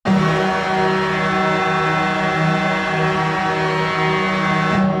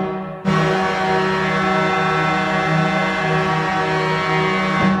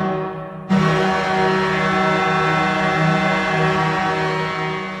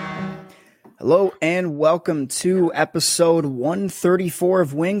Hello and welcome to episode 134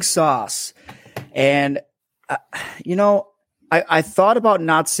 of Wing Sauce. And, I thought about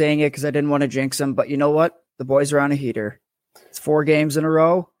not saying it because I didn't want to jinx them, but you know what? The boys are on a heater. It's 4 games in a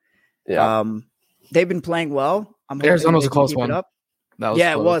row. Yeah. They've been playing well. Arizona was a close one. It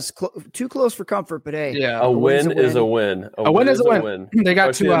was was too close for comfort, but hey. Yeah. A win is a win. A win is a win. They got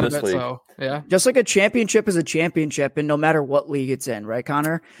Especially 2 out of this it, league. so yeah. Just like a championship is a championship, and no matter what league it's in, right,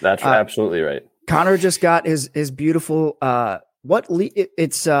 Connor? That's absolutely right. Connor just got his beautiful what league?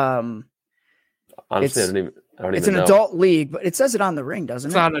 It's Honestly, I don't even it's an know. adult league, but it says it on the ring, doesn't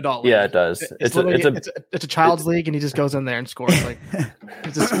It's it? not an adult league. Yeah, it does. It's a child's league, and he just goes in there and scores. Like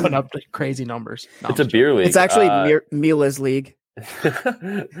he's just putting up crazy numbers. No, It's a beer league. It's actually Mila's league.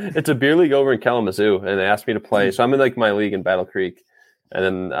 It's a beer league over in Kalamazoo, and they asked me to play. So I'm in like my league in Battle Creek,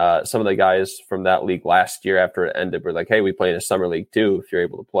 and then some of the guys from that league last year after it ended were like, "Hey, we play in a summer league too if you're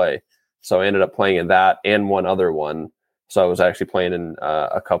able to play." So I ended up playing in that and one other one. So I was actually playing in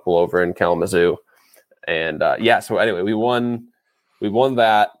a couple over in Kalamazoo, and So anyway, we won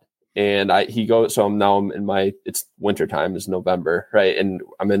that, and So I'm in my. It's wintertime. It's November, right? And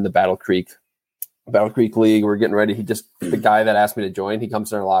I'm in the Battle Creek League. We're getting ready. The guy that asked me to join, he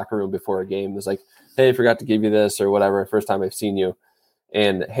comes in our locker room before a game. Was like, "Hey, I forgot to give you this or whatever. First time I've seen you,"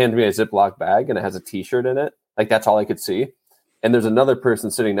 and handed me a Ziploc bag, and it has a T-shirt in it. Like that's all I could see. And there's another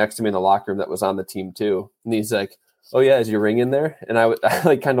person sitting next to me in the locker room that was on the team too. And he's like, "Oh yeah, is your ring in there?" And I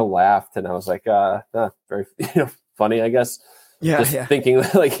like kind of laughed, and I was like, very funny, I guess. Yeah, Thinking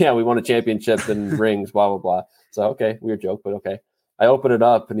like, yeah, we won a championship and rings, blah blah blah. So okay, weird joke, but okay. I open it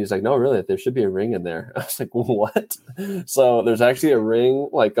up, and he's like, "No, really, there should be a ring in there." I was like, "What?" So there's actually a ring,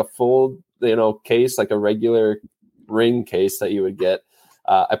 like a full, case, like a regular ring case that you would get.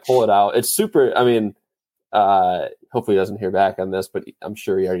 I pull it out. It's super. I mean, hopefully he doesn't hear back on this, but I'm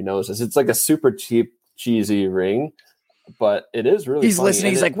sure he already knows this. It's like a super cheap, cheesy ring, but it is really. He's funny.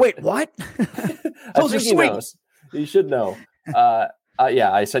 listening. He's like, "Wait, what?" Those are sweet. He knows. He should know.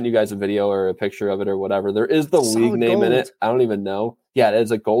 I sent you guys a video or a picture of it or whatever. There is the league name in it. I don't even know. Yeah, it is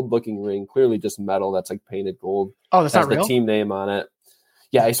a gold-looking ring, clearly just metal that's like painted gold. Oh, that's not real? The team name on it.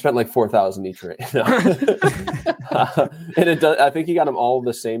 Yeah, I spent like $4,000 each ring. And it does. I think he got them all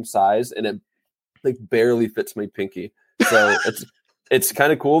the same size, and it like barely fits my pinky. So it's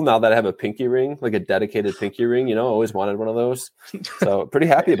kind of cool now that I have a pinky ring, like a dedicated pinky ring. Always wanted one of those. So pretty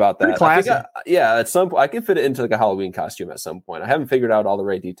happy about that. Classy. At some point I can fit it into like a Halloween costume at some point. I haven't figured out all the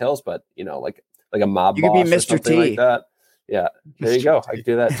right details, but like a mob you boss could be or Mr. something T. like that. Yeah, there you go. I could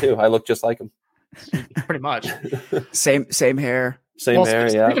do that too. I look just like him. Pretty much. Same hair. Same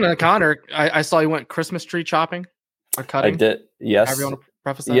hair. Yeah. Speaking of Connor, I saw you went Christmas tree chopping or cutting. I did. Yes. However you want to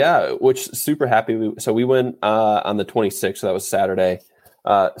preface that? Yeah, which super happy. We went on the 26th. So that was Saturday.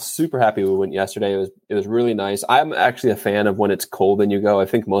 Super happy we went yesterday. It was really nice. I'm actually a fan of when it's cold and you go. I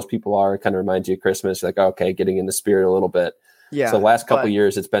think most people are. It kind of reminds you of Christmas. Like, okay, getting in the spirit a little bit. Yeah. So the last couple of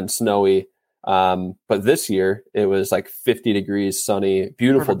years it's been snowy. But this year it was like 50 degrees, sunny,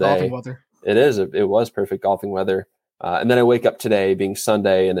 beautiful day. Weather. It was perfect golfing weather. And then I wake up today being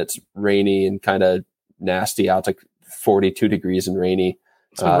Sunday and it's rainy and kind of nasty out. It's like 42 degrees and rainy.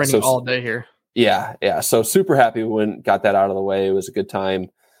 It's been raining all day here. Yeah. So super happy we got that out of the way. It was a good time.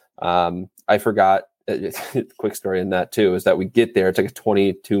 I forgot quick story in that too, is that we get there. It's like a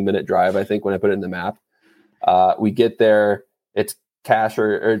 22-minute drive, I think, when I put it in the map. We get there, it's cash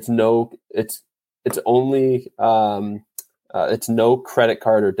or it's only it's no credit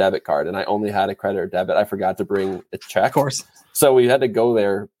card or debit card. And I only had a credit or debit. I forgot to bring a check. Of course. So we had to go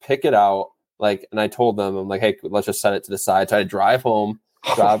there, pick it out. And I told them, I'm like, hey, let's just set it to the side. So I drive home,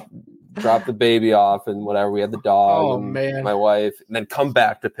 drop the baby off and whatever. We had the dog and my wife, and then come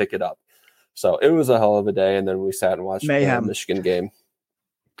back to pick it up. So it was a hell of a day. And then we sat and watched the Michigan game.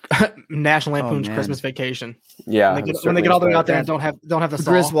 National Lampoon's Christmas Vacation. Yeah. When they get all the way out there and don't have the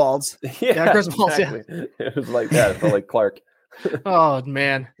saw. Griswolds. Yeah, Griswolds. Exactly. Yeah. It was like that. It felt like Clark. Oh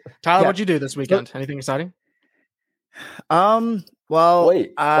man. Tyler, what'd you do this weekend? Anything exciting? Well,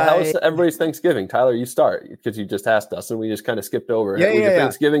 wait. How was everybody's Thanksgiving? Tyler, you start because you just asked us and we just kind of skipped over. Was your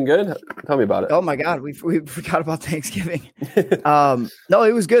Thanksgiving good? Tell me about it. Oh my God, we forgot about Thanksgiving. No,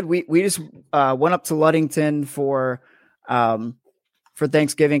 it was good. We just went up to Ludington for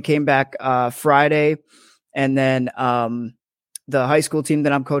Thanksgiving. Came back Friday, and then the high school team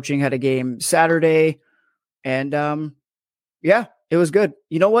that I'm coaching had a game Saturday, and it was good.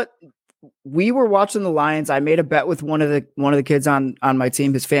 You know what? We were watching the Lions. I made a bet with one of the kids on my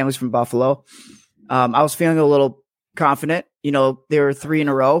team. His family's from Buffalo. I was feeling a little confident. They were 3 in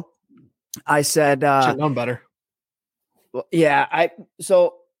a row. I said, should have known better. Well, yeah.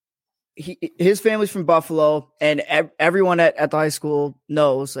 So his family's from Buffalo, and everyone at the high school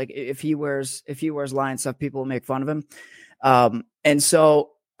knows, like, if he wears Lions stuff, people will make fun of him. And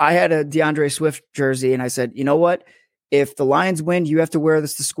so I had a DeAndre Swift jersey, and I said, you know what? If the Lions win, you have to wear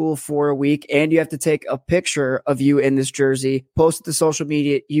this to school for a week, and you have to take a picture of you in this jersey, post it to social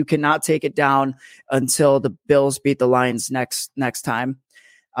media. You cannot take it down until the Bills beat the Lions next time.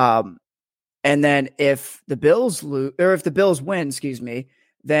 And then if the Bills lose, or if the Bills win, excuse me,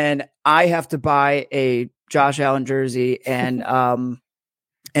 then I have to buy a Josh Allen jersey and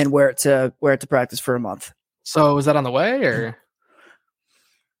wear it to practice for a month. So is that on the way, or?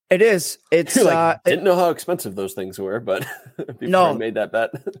 It is. It's didn't know how expensive those things were, but no, I made that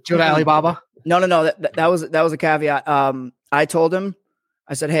bet. Go to Alibaba. No. That was a caveat. I told him,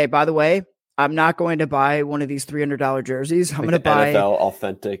 I said, hey, by the way, I'm not going to buy one of these $300 jerseys. I'm going to buy NFL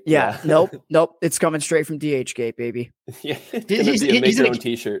authentic. Yeah. Nope. It's coming straight from DHgate, baby. Yeah. He's make your own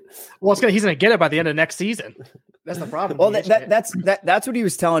t-shirt. Well, he's going to get it by the end of next season. That's the problem. Well, that's what he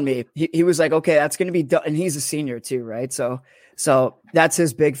was telling me. He was like, okay, that's going to be done. And he's a senior too, right? So that's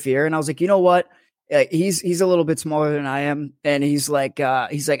his big fear. And I was like, you know what? He's a little bit smaller than I am. And he's like,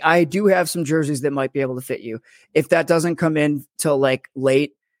 I do have some jerseys that might be able to fit you. If that doesn't come in till like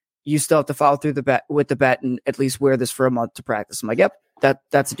late, you still have to follow through with the bet and at least wear this for a month to practice. I'm like, yep,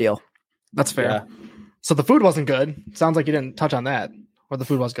 that's a deal. That's fair. Yeah. So the food wasn't good. Sounds like you didn't touch on that. Or the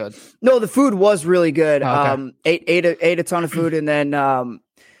food was good. No, the food was really good. Oh, okay. Ate a ton of food, and then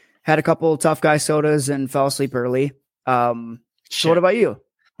had a couple of tough guy sodas and fell asleep early. So what about you?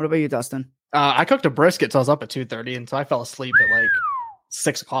 What about you, Dustin? I cooked a brisket, so I was up at 2:30, and so I fell asleep at like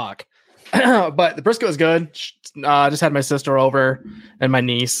 6 o'clock. But the brisket was good. I just had my sister over and my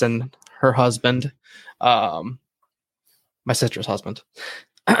niece and her husband, my sister's husband.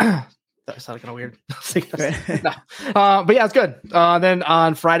 That sounded kind of weird. No. But yeah, it's good. Then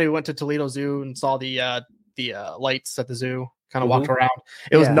on Friday we went to Toledo Zoo and saw the lights at the zoo. Kind of walked around.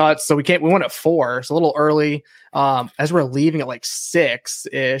 It was nuts. So we went at 4, so a little early. As we're leaving at like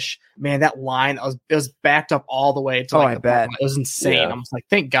 6-ish, man, that line it was backed up all the way to I bet it was insane. Yeah. I was like,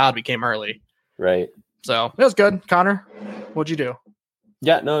 thank God we came early. Right. So it was good. Connor, what'd you do?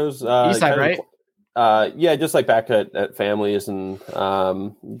 Yeah, no, it was East side, right? Yeah, just like back at families and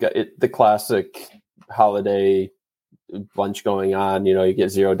the classic holiday bunch going on. You know, you get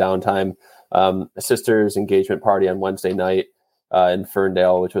zero downtime. A sister's engagement party on Wednesday night in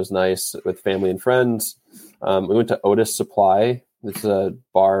Ferndale, which was nice with family and friends. We went to Otis Supply. It's a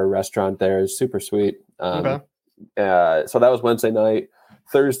bar restaurant there. It's super sweet. Okay. So that was Wednesday night.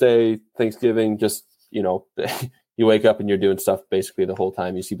 Thursday, Thanksgiving, just, you know, you wake up and you're doing stuff basically the whole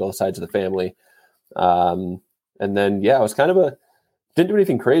time. You see both sides of the family. And then, yeah, it was kind of didn't do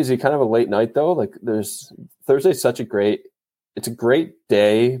anything crazy, kind of a late night though. Like Thursday's it's a great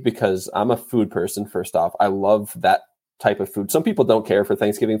day because I'm a food person. First off, I love that type of food. Some people don't care for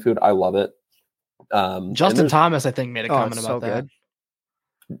Thanksgiving food. I love it. Justin Thomas, I think, made a comment about that.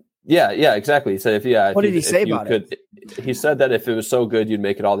 Yeah, exactly. He said, what did he say about it? He said that if it was so good, you'd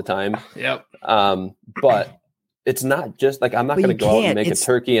make it all the time. Yep. But it's not just like, I'm not going to go out and make a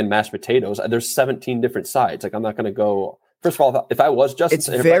turkey and mashed potatoes. There's 17 different sides. Like, I'm not going to go. First of all, if I was Justin, it's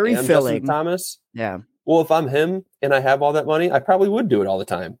very filling. Justin Thomas. Yeah. Well, if I'm him and I have all that money, I probably would do it all the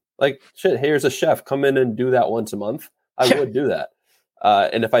time. Like, shit, here's a chef, come in and do that once a month. I would do that.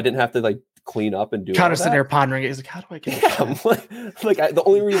 And if I didn't have to like clean up and do kind of sitting there pondering it, he's like, how do I get it? The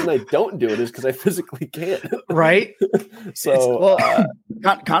only reason I don't do it is because I physically can't. Right. So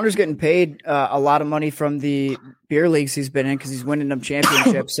Connor's getting paid a lot of money from the beer leagues he's been in because he's winning them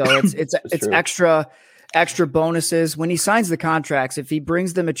championships. So it's extra bonuses when he signs the contracts. If he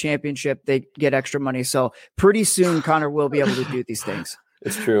brings them a championship, they get extra money. So pretty soon Connor will be able to do these things.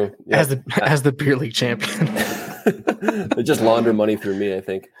 It's true. Yeah. As the beer league champion. They just launder money through me, I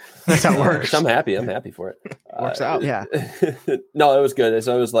think. That's how it works. I'm happy for it. Works out. Yeah. No, it was good.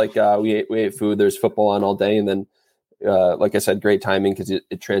 So it was like we ate food. There's football on all day, and then like I said, great timing because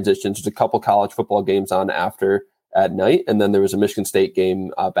it transitions. There's a couple college football games on after at night, and then there was a Michigan State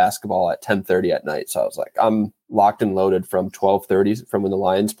game basketball at 10:30 at night. So I was like, I'm locked and loaded from 12:30 from when the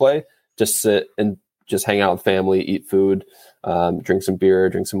Lions play. Just sit and just hang out with family, eat food, drink some beer,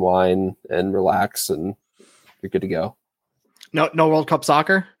 drink some wine, and relax, and you're good to go. No World Cup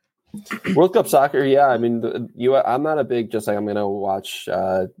soccer. World Cup soccer, yeah. I mean, I'm not a big just like I'm gonna watch.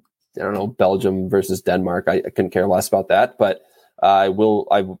 Belgium versus Denmark. I couldn't care less about that, but I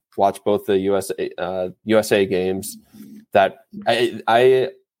watch both the USA games. That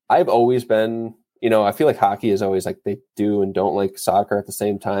I've always been I feel like hockey is always like they do and don't like soccer at the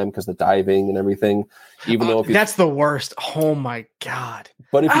same time because the diving and everything. Even though that's the worst. Oh my god!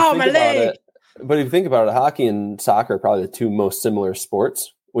 But if you think about it, hockey and soccer are probably the two most similar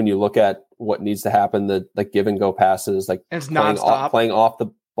sports when you look at what needs to happen. The like give and go passes, like and it's nonstop, playing off the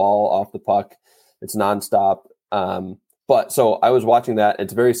ball, off the puck. It's nonstop. But so I was watching that.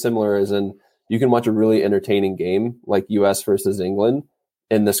 It's very similar, as in you can watch a really entertaining game like U.S. versus England,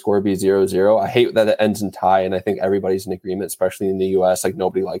 and the score be 0-0. I hate that it ends in tie, and I think everybody's in agreement, especially in the U.S. Like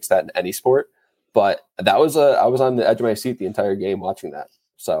nobody likes that in any sport. But I was on the edge of my seat the entire game watching that.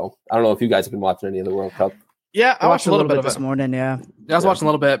 So I don't know if you guys have been watching any of the World Cup. Yeah, I watched a little bit of this morning. Yeah, I was watching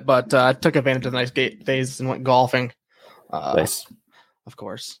a little bit, but I took advantage of the nice days and went golfing. Nice, of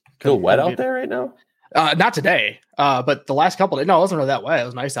course. Still wet out there right now? Not today, but the last couple days. No, it wasn't really that wet. It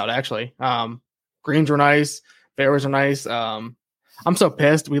was nice out actually. Greens were nice, fairways were nice. I'm so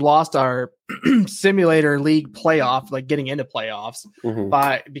pissed. We lost our simulator league playoff, like getting into playoffs,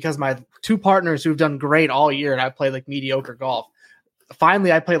 because my two partners who've done great all year and I played like mediocre golf.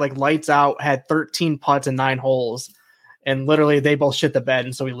 Finally, I played like lights out, had 13 putts and 9 holes, and literally they both shit the bed,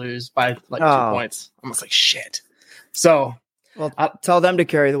 and so we lose by like 2 points. I'm just like shit. So, well, tell them to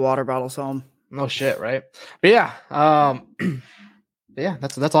carry the water bottles home. No shit, right? But yeah, yeah,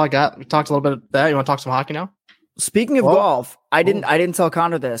 that's all I got. We talked a little bit of that. You want to talk some hockey now? Speaking of golf, I didn't tell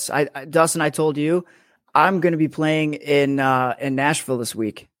Connor this. Dustin, I told you I'm going to be playing in Nashville this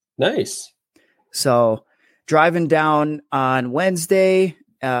week. Nice. So driving down on Wednesday,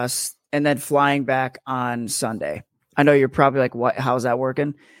 and then flying back on Sunday. I know you're probably like, what? How's that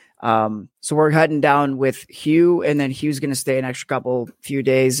working? So we're heading down with Hugh, and then Hugh's going to stay an extra few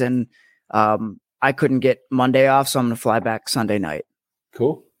days, and I couldn't get Monday off, so I'm going to fly back Sunday night.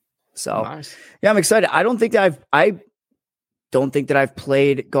 Cool. So nice. Yeah, I'm excited. I don't think that I've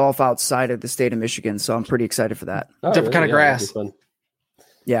played golf outside of the state of Michigan, so I'm pretty excited for that. Different kind of grass.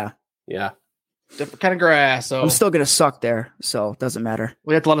 Yeah. Different kind of grass. So I'm still gonna suck there, so it doesn't matter.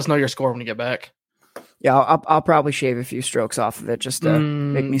 We have to let us know your score when you get back. Yeah, I'll probably shave a few strokes off of it just to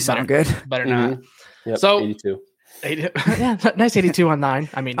make me sound good. Better not. Yep, so 82. Yeah, nice 82 on 9.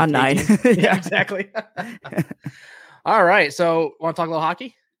 I mean, on 9. Yeah, exactly. All right, so want to talk a little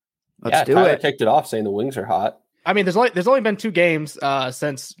hockey? Let's do Tyler it. kicked it off saying the Wings are hot. I mean, there's only been 2 games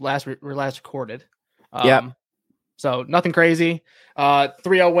since we last recorded. So nothing crazy.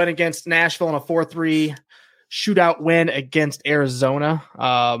 3-0 win against Nashville and a 4-3 shootout win against Arizona.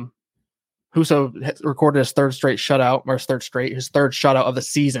 Husso recorded his third shutout of the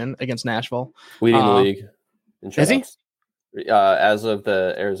season against Nashville. Leading the league. Is he? As of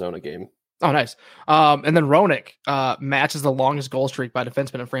the Arizona game. Oh, nice. And then Roenick matches the longest goal streak by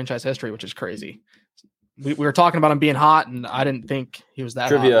defenseman in franchise history, which is crazy. We were talking about him being hot, and I didn't think he was that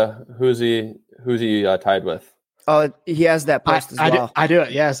Trivia, hot. who's he tied with? Oh, he has that post as well. I do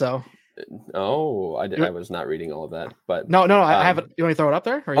it, yeah, so. Oh, I was not reading all of that, but no, I haven't. You want me to throw it up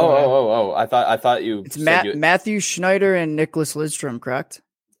there? Or I thought you. It's Matthew Schneider and Nicholas Lidstrom, correct?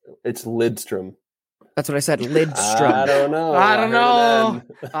 It's Lidstrom. That's what I said. Lidstrom. I don't know. I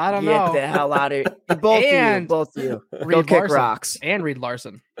don't know. Get the hell out of here. Both of you. Go kick rocks. And Reed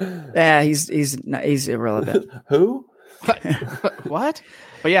Larson. Yeah, he's irrelevant. Who? What?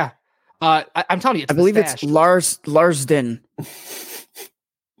 But yeah, I'm telling you, I believe it's Larsden.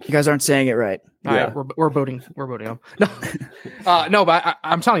 You guys aren't saying it right. All right, we're booting him. No, but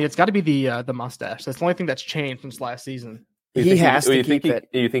I'm telling you, it's got to be the mustache. That's the only thing that's changed since last season. He has to keep it.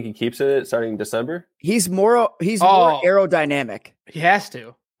 You think he keeps it starting December? He's more aerodynamic. He has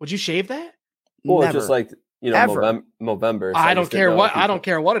to. Would you shave that? Well, Never. just like November. So I don't care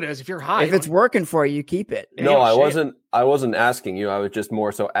what it is. If you're high, if it's working for you, keep it. No, I wasn't asking you. I was just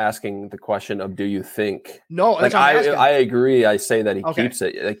more so asking the question of, do you think? No, like I agree. I say that he keeps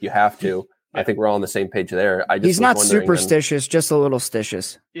it. Like you have to. I think we're all on the same page there. He's not superstitious, just a little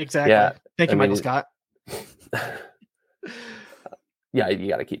stitious. Exactly. Yeah. Thank you, Michael Scott. Yeah, you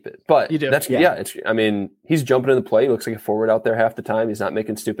got to keep it. But you do. It's. I mean, he's jumping in the play. He looks like a forward out there half the time. He's not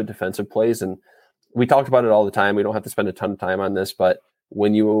making stupid defensive plays. And we talked about it all the time. We don't have to spend a ton of time on this, but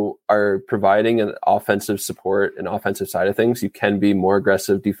when you are providing an offensive support and offensive side of things, you can be more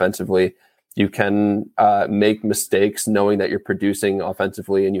aggressive defensively. You can make mistakes knowing that you're producing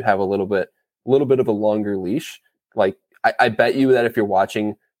offensively, and you have a little bit of a longer leash. Like I bet you that if you're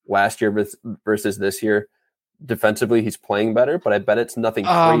watching last year versus this year, defensively he's playing better, but I bet it's nothing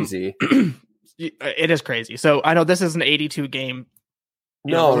crazy. It is crazy. So I know this is an 82 game.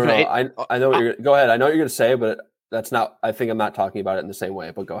 No. I know what you're. Go ahead. I know what you're going to say, but that's not. I think I'm not talking about it in the same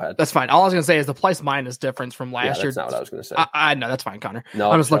way. But go ahead. That's fine. All I was going to say is the plus minus difference from last year. That's not what I was going to say. I know that's fine, Connor. No,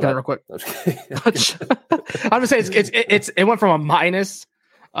 I'm just looking at it real quick. I'm just saying it went from a minus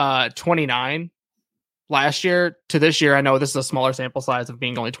 29 last year to this year. I know this is a smaller sample size of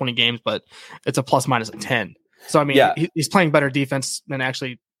being only 20 games, but it's a plus minus of 10. So I mean, he's playing better defense than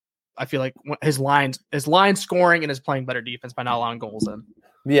actually. I feel like his line scoring and is playing better defense by not allowing goals in.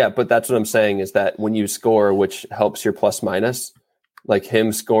 Yeah, but that's what I'm saying is that when you score, which helps your plus minus, like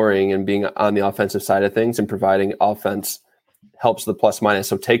him scoring and being on the offensive side of things and providing offense helps the plus minus.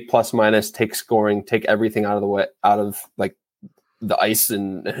 So take plus minus, take scoring, take everything out of the way, out of like the ice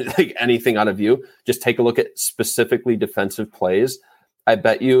and like anything out of view. Just take a look at specifically defensive plays. I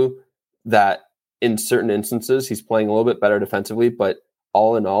bet you that in certain instances he's playing a little bit better defensively, but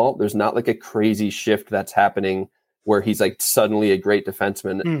all in all, there's not like a crazy shift that's happening where he's like suddenly a great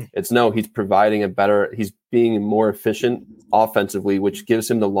defenseman. It's no, he's providing he's being more efficient offensively, which gives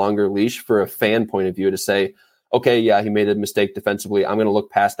him the longer leash for a fan point of view to say, okay, yeah, he made a mistake defensively. I'm going to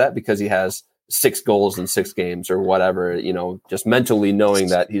look past that because he has 6 goals in 6 games or whatever, just mentally knowing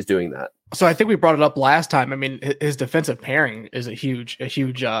that he's doing that. So I think we brought it up last time. I mean, his defensive pairing is a huge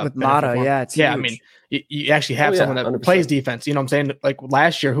with Mata. Yeah. It's huge. I mean, you actually have someone that 100%. Plays defense. You know what I'm saying? Like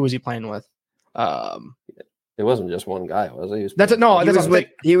last year, who was he playing with? It wasn't just one guy, was he?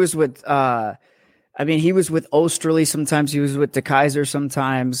 He was with he was with Osterley sometimes. He was with DeKaiser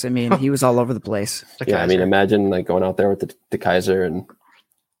sometimes. I mean, he was all over the place. Yeah, I mean, imagine like going out there with the DeKaiser and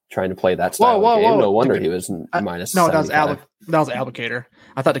trying to play that style of game. No wonder he was minus. No, that was Applicator.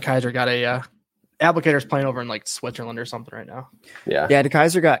 I thought DeKaiser got a Applicator's playing over in like Switzerland or something right now. Yeah,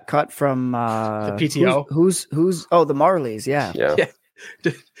 DeKaiser got cut from the PTO. Who's the Marlies? Yeah.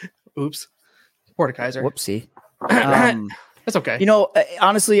 Oops. Poor DeKaiser. Whoopsie. That's okay.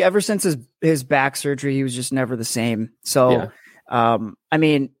 Honestly, ever since his back surgery, he was just never the same. So, I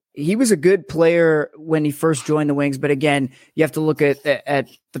mean, he was a good player when he first joined the Wings, but again, you have to look at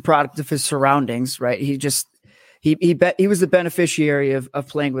the product of his surroundings, right? He was the beneficiary of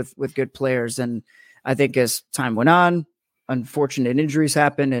playing with good players, and I think as time went on, unfortunate injuries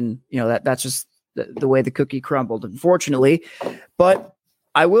happened, and that's just the way the cookie crumbled, unfortunately. But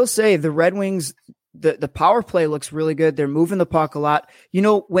I will say the Red Wings, the power play looks really good. They're moving the puck a lot.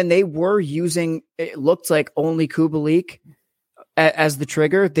 When they were using, it looked like only Kubalik as the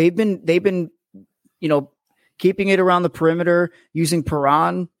trigger. They've been keeping it around the perimeter, using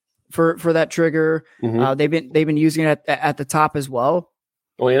Perron for that trigger. Mm-hmm. They've been using it at the top as well.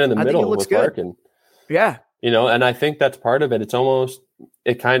 Well, and in the middle with Larkin. Yeah. And I think that's part of it. It's almost,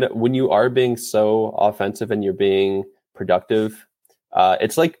 when you are being so offensive and you're being productive,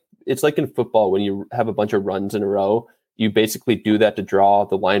 it's like in football when you have a bunch of runs in a row, you basically do that to draw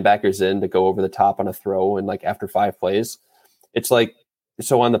the linebackers in to go over the top on a throw and like after 5 plays. It's like,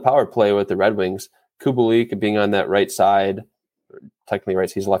 so on the power play with the Red Wings, Kubalik being on that right side, technically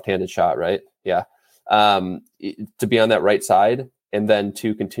right, he's a left-handed shot, right? Yeah. To be on that right side and then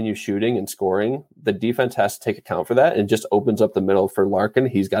to continue shooting and scoring, the defense has to take account for that and just opens up the middle for Larkin.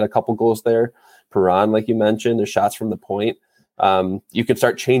 He's got a couple goals there. Perron, like you mentioned, there's shots from the point. You can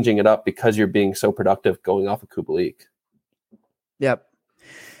start changing it up because you're being so productive going off of Kubalik. Yep.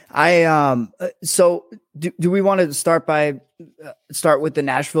 So do we want to start with the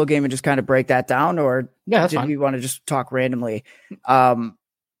Nashville game and just kind of break that down, or we want to just talk randomly? I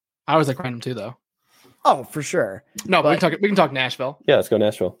was like random too, though. Oh, for sure. No, but we can talk Nashville. Yeah, let's go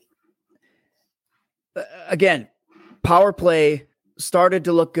Nashville. Again, power play started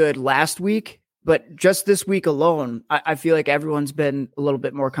to look good last week. But just this week alone, I feel like everyone's been a little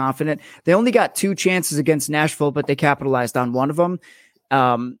bit more confident. They only got 2 chances against Nashville, but they capitalized on one of them.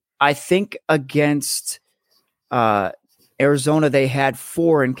 I think against Arizona, they had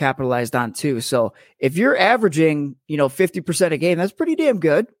 4 and capitalized on 2. So if you're averaging, 50% a game, that's pretty damn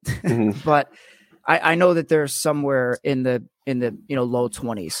good. Mm-hmm. But I know that they're somewhere in the low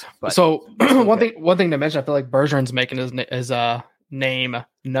 20s. But so one thing to mention, I feel like Bergeron's making his name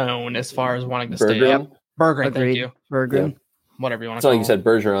known as far as wanting to stay up. Bergeron, thank you. Bergeron. Yeah. Whatever you want to call him. You said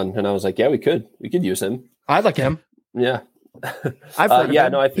Bergeron, and I was like, yeah, we could use him. I'd like him. Yeah. I've heard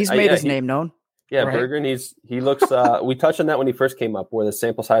of him. He's made his name known. Yeah, right. Bergeron, he looks we touched on that when he first came up, where the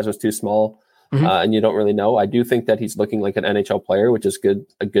sample size was too small. Mm-hmm. And you don't really know. I do think that he's looking like an NHL player, which is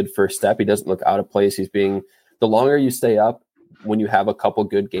a good first step. He doesn't look out of place. The longer you stay up, when you have a couple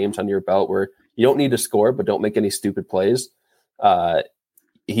good games under your belt where you don't need to score, but don't make any stupid plays,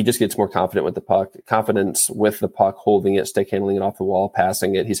 he just gets more confident with the puck, holding it, stick handling it off the wall,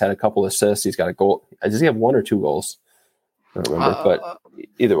 passing it. He's had a couple assists. He's got a goal. Does he have 1 or 2 goals? I don't remember, but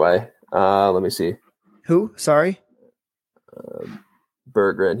either way, let me see. Who? Sorry.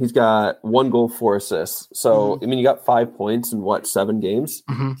 Berggren. He's got 1 goal, 4 assists. So, I mean, you got 5 points in 7 games?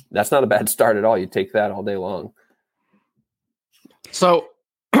 Mm-hmm. That's not a bad start at all. You take that all day long. So,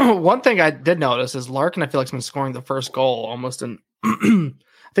 one thing I did notice is Larkin, I feel like, has been scoring the first goal almost in, I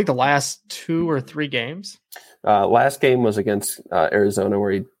think, the last 2 or 3 games. Last game was against Arizona,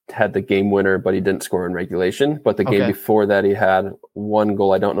 where he had the game winner, but he didn't score in regulation. But the game before that, he had 1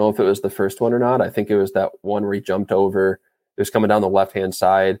 goal. I don't know if it was the first one or not. I think it was that one where he jumped over. It was coming down the left-hand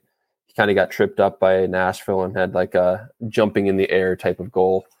side. He kind of got tripped up by Nashville and had like a jumping in the air type of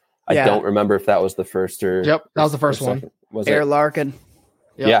goal. I don't remember if that was the first or... Yep, that was the first one. Was Air it? Larkin.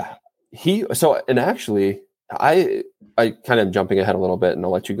 Yep. Yeah. And actually, I kind of jumping ahead a little bit, and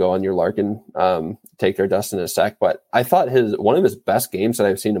I'll let you go on your Larkin take there, Dustin, in a sec. But I thought one of his best games that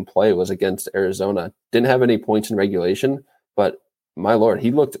I've seen him play was against Arizona. Didn't have any points in regulation, but my Lord,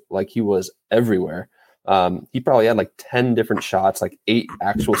 he looked like he was everywhere. He probably had like 10 different shots, like 8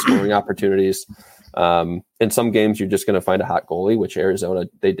 actual scoring opportunities. In some games, you're just going to find a hot goalie, which Arizona,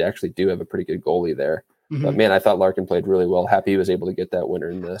 they actually do have a pretty good goalie there. Mm-hmm. But man, I thought Larkin played really well. Happy he was able to get that winner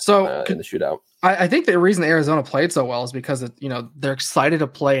in the shootout. I think the reason Arizona played so well is because they're excited to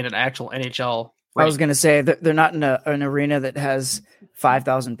play in an actual NHL. I was going to say that they're not in an arena that has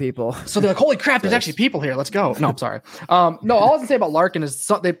 5,000 people. So they're like, holy crap, there's actually people here. Let's go. No, I'm sorry. No, all I was going to say about Larkin is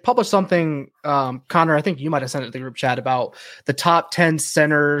they published something, Connor, I think you might have sent it to the group chat about the top 10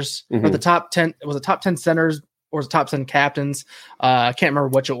 centers or the top 10. Was it top 10 centers or was it top 10 captains? I can't remember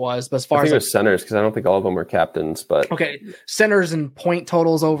which it was, but as far as it was centers, because I don't think all of them were captains, but okay. Centers and point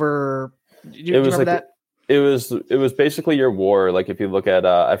totals over. Do you remember that? It was basically your WAR. Like if you look at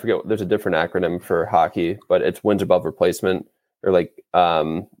I forget, there's a different acronym for hockey, but it's wins above replacement, or like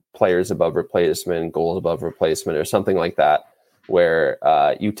players above replacement, goals above replacement, or something like that, where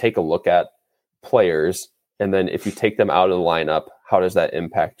you take a look at players, and then if you take them out of the lineup, how does that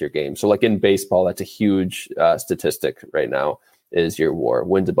impact your game? So like in baseball, that's a huge statistic right now, is your WAR,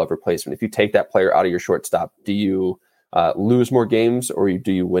 wins above replacement. If you take that player out of your shortstop, do you lose more games or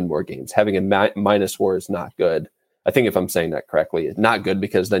do you win more games? Having a minus WAR is not good. I think if I'm saying that correctly, it's not good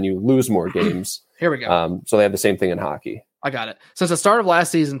because then you lose more games. Here we go. So they have the same thing in hockey. I got it. Since the start of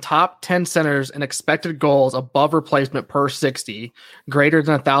last season, top 10 centers and expected goals above replacement per 60, greater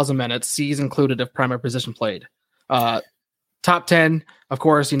than 1,000 minutes, C's included if primary position played. Top 10, of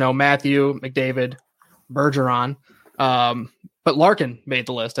course, Matthew, McDavid, Bergeron. But Larkin made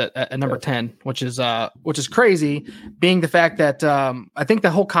the list at number 10, which is crazy, being the fact that I think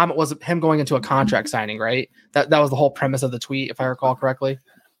the whole comment was him going into a contract signing, right? That was the whole premise of the tweet, if I recall correctly.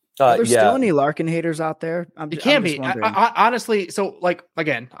 There's still any Larkin haters out there? It can be. I, honestly, so like,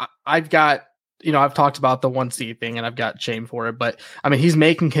 again, I've got, I've talked about the 1C thing and I've got shame for it, but I mean, he's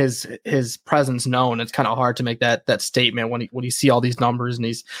making his presence known. It's kind of hard to make that statement when you see all these numbers and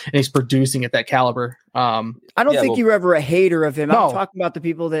he's producing at that caliber. I don't think you were ever a hater of him. No. I'm talking about the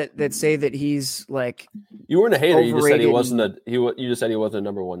people that say that he's like, you weren't a hater. You just said he wasn't you just said he wasn't a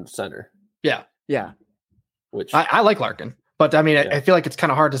number 1 center. Yeah. Yeah. Which I like Larkin, but I mean, I feel like it's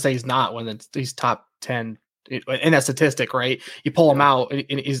kind of hard to say he's not when he's top 10 in that statistic, right? You pull him out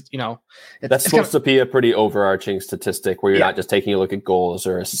and he's, that's supposed to be a pretty overarching statistic where you're not just taking a look at goals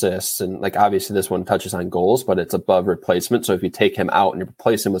or assists. And like, obviously this one touches on goals, but it's above replacement. So if you take him out and you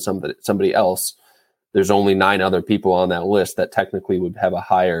replace him with somebody else, there's only 9 other people on that list that technically would have a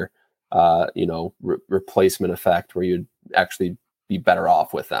higher, replacement effect where you'd actually be better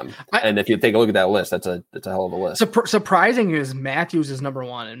off with them. And if you take a look at that list, that's a hell of a list. Surprising is Matthews is number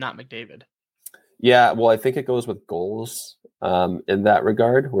 1 and not McDavid. Yeah, well, I think it goes with goals in that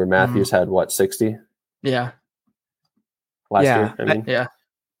regard, where Matthews had 60? Yeah. Last year, I mean.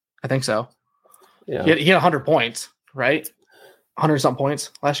 I think so. Yeah. He had 100 points, right? 100-something points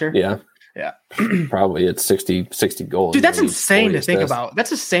last year. Yeah. Probably it's 60 goals. Dude, that's insane to think about.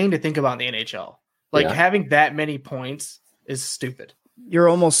 That's insane to think about in the NHL. Like having that many points is stupid. You're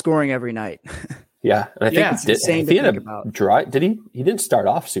almost scoring every night. Yeah, and I think it's insane to think about. He didn't start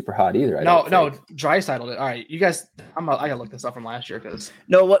off super hot either. No, Draisaitl did. All right, you guys, I gotta look this up from last year because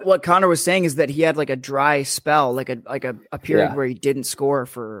what Connor was saying is that he had like a dry spell, like a period where he didn't score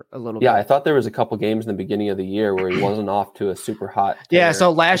for a little bit. Yeah, I thought there was a couple games in the beginning of the year where he wasn't off to a super hot. Yeah,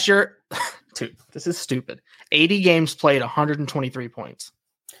 so last year, dude, this is stupid. 80 games played, 123 points.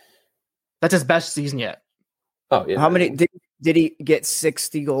 That's his best season yet. Oh yeah. How many did he get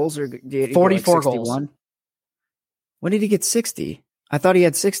 60 goals or did he 44 goals? When did he get 60? I thought he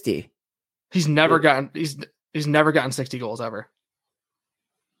had 60. He's never gotten 60 goals ever.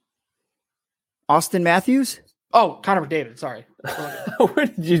 Austin Matthews? Oh, Connor McDavid. Sorry. Where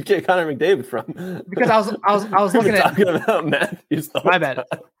did you get Connor McDavid from? Because I was looking at talking about Matthews. My bad.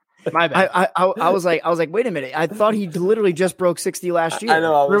 My bad. I was like, wait a minute. I thought he literally just broke 60 last year. I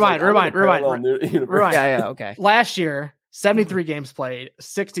know. Rewind. Yeah. Okay. Last year, 73 games played,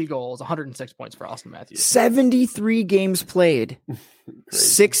 60 goals, 106 points for Austin Matthews. 73 games played,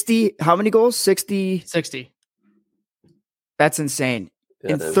 60. How many goals? 60. That's insane.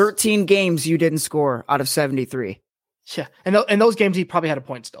 Yeah, In 13 games, you didn't score out of 73. Yeah, and in those games, he probably had a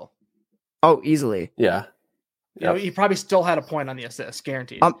point still. Oh, easily. Yeah. You know, he probably still had a point on the assist,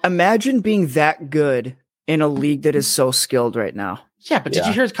 guaranteed. Imagine being that good in a league that is so skilled right now. Yeah, but did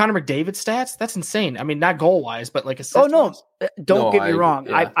you hear his Connor McDavid stats? That's insane. I mean, not goal wise, but like assist. Oh no, wise. don't get me wrong.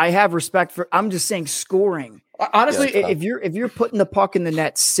 Yeah. I have respect for. I'm just saying scoring. Honestly, if you're putting the puck in the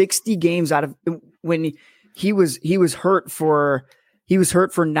net 60 games out of when he was hurt for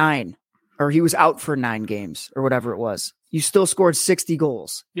 9 or he was out for 9 games or whatever it was. You still scored 60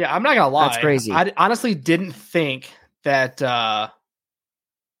 goals. Yeah, I'm not gonna lie. That's crazy. I honestly didn't think that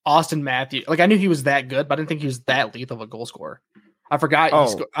Austin Matthews. Like I knew he was that good, but I didn't think he was that lethal of a goal scorer. I forgot.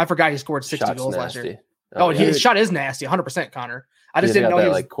 I forgot he scored 60 Shot's goals nasty. last year. His shot is nasty, 100%, Connor. I just didn't know he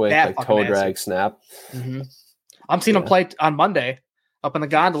was like quick, that like toe nasty. drag snap. Mm-hmm. I'm seeing him play on Monday up in the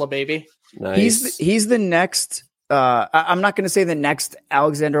gondola, baby. Nice. He's the next. I'm not going to say the next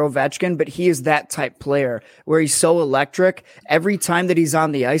Alexander Ovechkin, but he is that type player where he's so electric. Every time that he's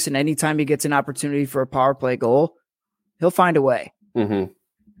on the ice and anytime he gets an opportunity for a power play goal, he'll find a way. Mm-hmm.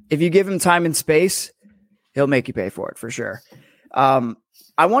 If you give him time and space, he'll make you pay for it for sure.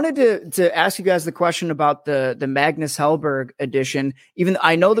 I wanted to ask you guys the question about the Magnus Hellberg edition. Even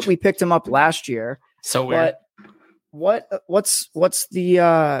I know that we picked him up last year. So weird. But what's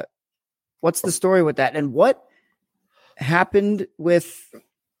the story with that? And what happened with?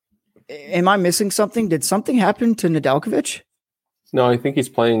 Am I missing something? Did something happen to Nedeljkovic? No, I think he's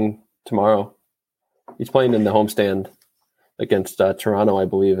playing tomorrow. He's playing in the homestand against Toronto, I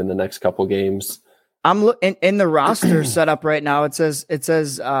believe, in the next couple games. I'm in the roster set up right now. It says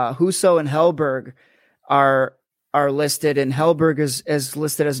Husso and Hellberg are listed, and Hellberg is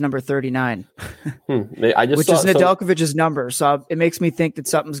listed as number 39, which is Nedeljkovic's number. So it makes me think that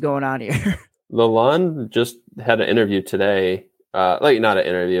something's going on here. Lalonde just had an interview today, like not an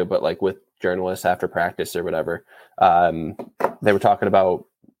interview, but like with journalists after practice or whatever. They were talking about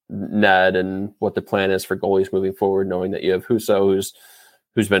Ned and what the plan is for goalies moving forward, knowing that you have Husso,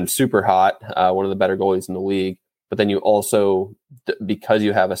 who's been super hot, one of the better goalies in the league. But then you also, because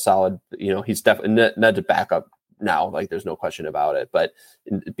you have a solid, he's definitely Ned's a backup now, like there's no question about it. But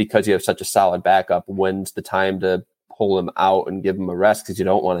because you have such a solid backup, when's the time to pull him out and give him a rest? Because you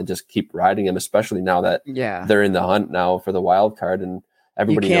don't want to just keep riding him, especially now that they're in the hunt now for the wild card, and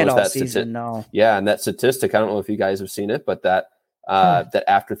everybody knows that season. No, yeah, and that statistic, I don't know if you guys have seen it, but that that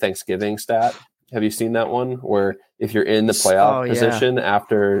after Thanksgiving stat. Have you seen that one where if you're in the playoff position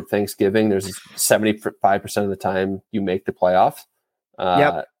after Thanksgiving, there's 75% of the time you make the playoffs?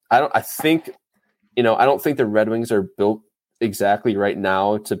 I don't think the Red Wings are built exactly right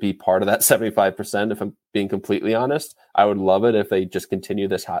now to be part of that 75%. If I'm being completely honest, I would love it if they just continue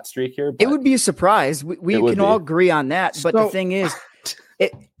this hot streak here. It would be a surprise. We can all agree on that. But the thing is,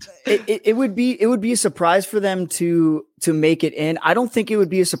 it would be a surprise for them to make it in. I don't think it would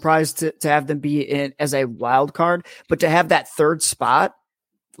be a surprise to have them be in as a wild card, but to have that third spot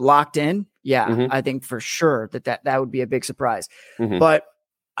locked in. Yeah, I think for sure that would be a big surprise. But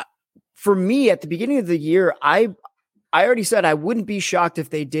for me at the beginning of the year, I already said I wouldn't be shocked if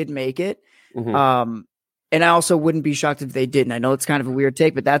they did make it. And I also wouldn't be shocked if they didn't. I know it's kind of a weird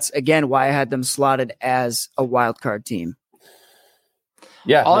take, but that's again why I had them slotted as a wild card team.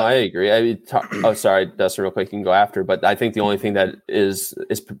 Yeah, no, I agree. I mean, sorry, Dustin, real quick, you can go after. But I think the only thing that is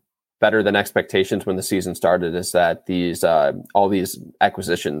better than expectations when the season started is that these all these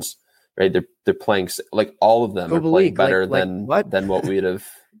acquisitions, right? They're playing like all of them are playing better than what we'd have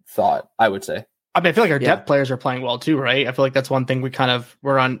thought. I would say. I mean, I feel like our depth players are playing well too, right? I feel like that's one thing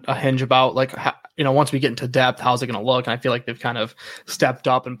we're on a hinge about. Like, once we get into depth, how's it going to look? And I feel like they've kind of stepped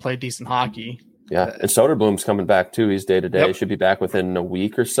up and played decent hockey. Yeah, and Soderblom's coming back too. He's day to day. Should be back within a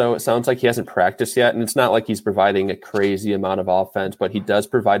week or so. It sounds like he hasn't practiced yet, and it's not like he's providing a crazy amount of offense, but he does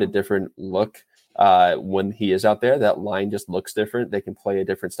provide a different look when he is out there. That line just looks different. They can play a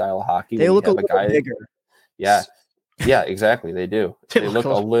different style of hockey. They look a little bigger. Yeah, exactly. They do. They look a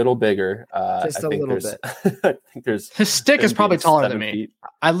little bigger. Just a little bit. I think there's his stick is probably taller than me. Feet.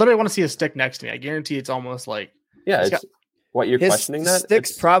 I literally want to see his stick next to me. I guarantee it's almost like what you're questioning that?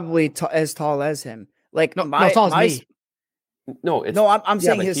 Stick's probably as tall as him. Like as tall as me. No, it's No, I'm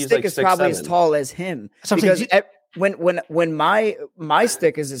saying but his he's stick like is probably 6'7". as tall as him So I'm because saying- when my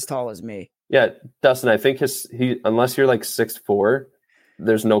stick is as tall as me. Yeah, Dustin, I think unless you're like 6'4",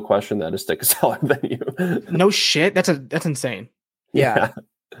 there's no question that his stick is taller than you. No shit. That's insane. Yeah.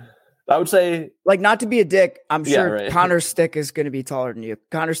 I would say, Like, not to be a dick, I'm Yeah, sure right. Connor's stick is going to be taller than you.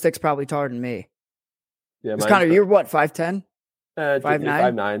 Connor's stick's probably taller than me. yeah, Because Connor, you're what, 5'10"? 5'9"?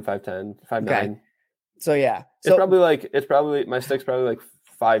 5'9", 5'10", 5'9". Okay. So yeah. It's So probably my stick's probably like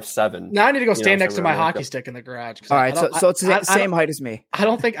 5'7". Now I need to go You know, stand next to somewhere my around hockey there. stick in the garage. 'cause all I right, don't- so it's the I same height as me. I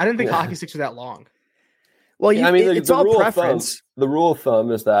didn't think Yeah. hockey sticks were that long. Well, Yeah, I mean, it's all preference. The rule of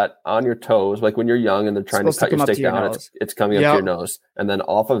thumb is that on your toes, like when you're young and they're trying to Supposed to cut your come up stick to your down, nose. it's coming up to your nose, and then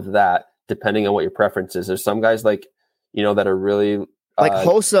off of that, depending on what your preference is, there's some guys like that are really Like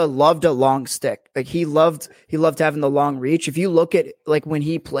Hossa loved a long stick. Like he loved having the long reach. If you look at like when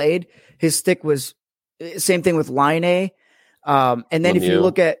he played, his stick was same thing with Line A. And then if you Lemieux.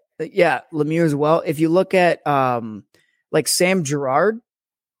 look at Lemieux as well. If you look at like Sam Girard,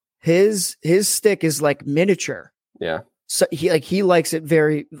 his stick is like miniature. Yeah. So he likes it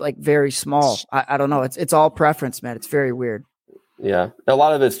very small. I don't know. It's all preference, man. It's very weird. Yeah. A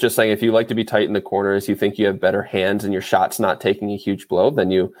lot of it's just saying if you like to be tight in the corners, you think you have better hands and your shot's not taking a huge blow, then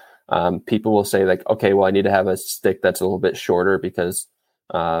people will say like, okay, well, I need to have a stick that's a little bit shorter because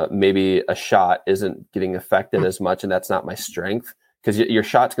maybe a shot isn't getting affected as much and that's not my strength because your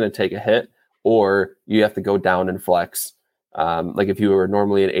shot's going to take a hit or you have to go down and flex. Like if you were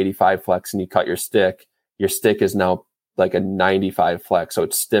normally an 85 flex and you cut your stick is now like a 95 flex, so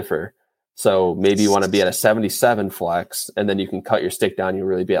it's stiffer. So maybe you want to be at a 77 flex, and then you can cut your stick down. You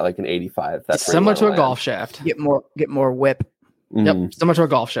really be at like an 85. That's where you Similar wanna to a land. golf shaft. Get more whip. Mhm. Yep, similar to a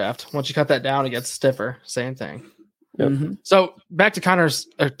golf shaft. Once you cut that down, it gets stiffer. Same thing. Yep. Mhm. So back to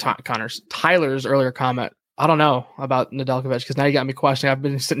Tyler's earlier comment. I don't know about Nedeljkovic because now you got me questioning. I've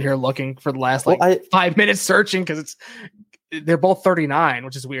been sitting here looking for the last 5 minutes searching because they're both 39,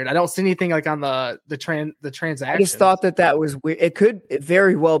 which is weird. I don't see anything like on the transaction. I just thought that was weird. It could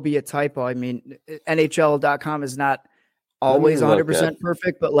very well be a typo. I mean, NHL.com is not always Let me 100%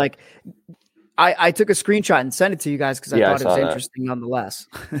 perfect, but like I took a screenshot and sent it to you guys because I Yeah, I thought it was saw that. interesting nonetheless.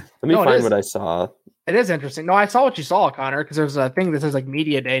 Let me No, it find is. what I saw. it is interesting. No, I saw what you saw, Connor, because there's a thing that says like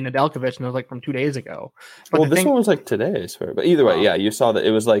Media Day Nedeljkovic, and it was like from 2 days ago. But Well, the this thing, one was like today, I swear. But either way, Oh. yeah, you saw that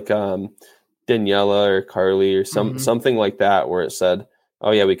it was like Daniela or Carly or Mhm. something like that, where it said, "Oh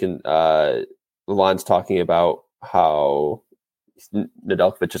yeah, we can." Milan's talking about how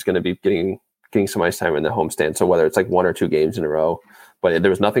Nedeljkovic is going to be getting some ice time in the homestand. So whether it's like 1 or 2 games in a row, but there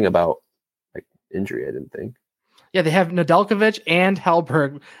was nothing about like injury. I didn't think. yeah, they have Nedeljkovic and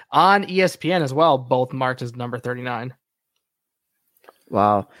Hellberg on ESPN as well, both marked as number 39.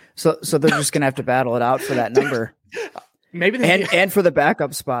 Wow. So they're just gonna have to battle it out for that number. Maybe they and for the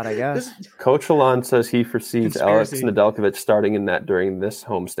backup spot, I guess. Coach Alon says he foresees Alex Conspiracy. Nedeljkovic starting in that during this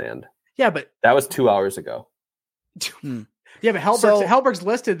homestand. yeah, but That was 2 hours ago. Hellberg's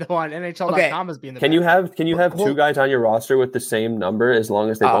listed though on NHL.com as being the Can you backup. have 2 guys on your roster with the same number as long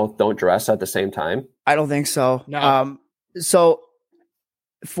as they both don't dress at the same time? I don't think so. No. So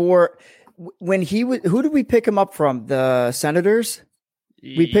for when who did we pick him up from? The Senators?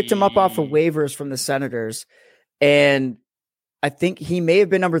 We picked him up off of waivers from the Senators, and I think he may have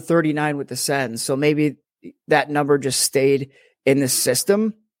been number 39 with the Sens. So maybe that number just stayed in the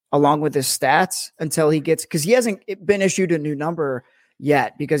system along with his stats until he gets, because he hasn't been issued a new number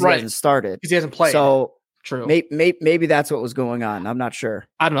yet because he Right. hasn't started. because he hasn't played. So True. maybe that's what was going on. I'm not sure.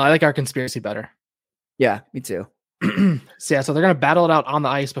 I don't know. I like our conspiracy better. Yeah, me too. So they're gonna battle it out on the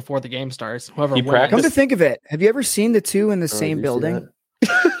ice before the game starts. Whoever He wins. practiced- Come to think of it, have you ever seen the two in the Oh, same did you see building?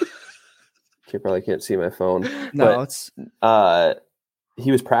 that? You probably can't see my phone. No, But, it's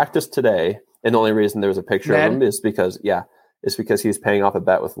he was practiced today, and the only reason there was a picture Ned? of him is because he's paying off a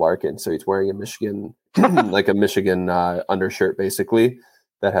bet with Larkin, so he's wearing a Michigan like a Michigan undershirt basically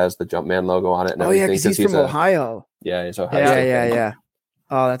that has the Jumpman logo on it. And oh yeah, everything, because he's from Ohio. Yeah, he's Ohio. Yeah, State Yeah. fan.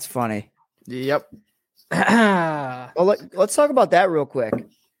 Oh, that's funny. Yep. Well, let's talk about that real quick.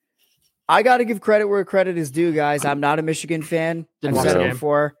 I got to give credit where credit is due, guys. I'm not a Michigan fan. Didn't I've watch said the it game.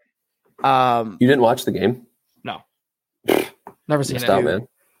 before. You didn't watch the game? No. Never seen Missed it. out, man.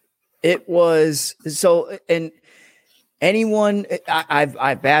 It was so, and anyone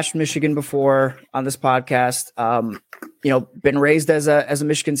I've bashed Michigan before on this podcast. Been raised as a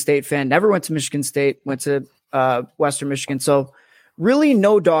Michigan State fan. Never went to Michigan State. Went to Western Michigan. So really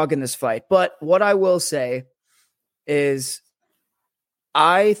no dog in this fight. But what I will say is,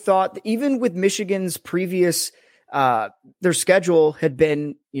 I thought that even with Michigan's previous, their schedule had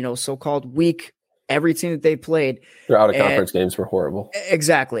been so-called weak every team that they played. Their out of conference games were horrible.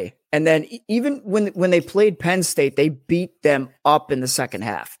 Exactly. And then even when they played Penn State, they beat them up in the second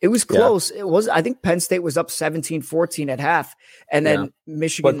half. It was close. It was, I think Penn State was up 17-14 at half. And then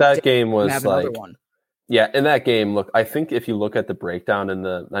Michigan. But that game was have like, another one. Yeah, in that game, look, I think if you look at the breakdown I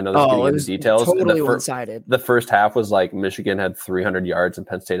know this getting into details. Totally one-sided. The first half was like Michigan had 300 yards and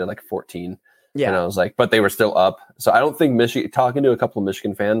Penn State had like 14. Yeah. And I was like, but they were still up. So I don't think talking to a couple of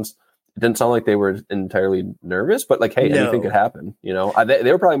Michigan fans, it didn't sound like they were entirely nervous, but like, hey, anything could happen. You know, they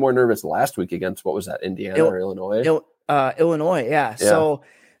were probably more nervous last week against, what was that, Indiana or Illinois? Illinois, yeah.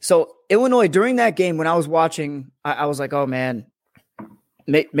 So Illinois, during that game, when I was watching, I was like, oh man,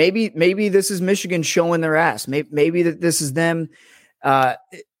 maybe this is Michigan showing their ass. Maybe that this is them. They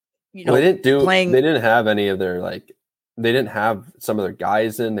didn't have any of their they didn't have some of their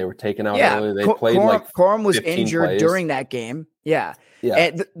guys in. They were taken out early. They played Corum was injured during that game. Yeah.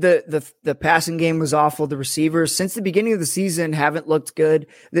 And the passing game was awful. The receivers since the beginning of the season haven't looked good.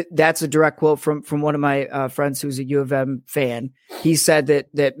 That's a direct quote from one of my friends who's a U of M fan. He said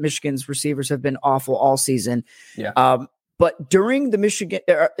that Michigan's receivers have been awful all season. Yeah. But during the Michigan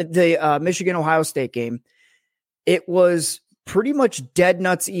Ohio State game, it was pretty much dead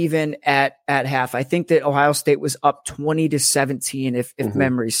nuts even at half. I think that Ohio State was up 20-17 if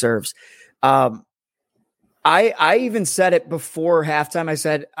memory serves. I even said it before halftime.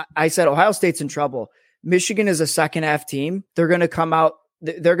 I said Ohio State's in trouble. Michigan is a second half team. They're going to come out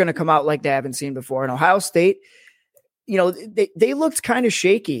like they haven't seen before. And Ohio State, they looked kind of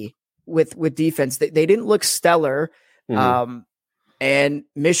shaky with defense. They didn't look stellar. And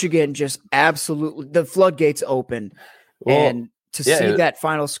Michigan just absolutely, the floodgates opened. And to see that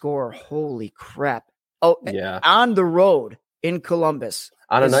final score, holy crap. On the road in Columbus.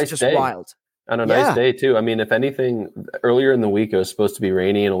 On a nice just day. Wild. On a nice day too. I mean, if anything, earlier in the week, it was supposed to be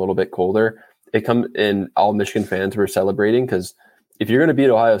rainy and a little bit colder. All Michigan fans were celebrating because if you're going to beat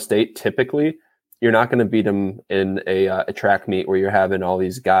Ohio State, typically you're not going to beat them in a track meet where you're having all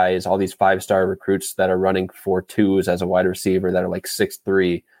these guys, all these 5-star recruits that are running 4.2s as a wide receiver that are like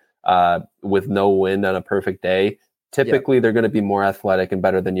 6'3", with no wind on a perfect day. Typically, they're going to be more athletic and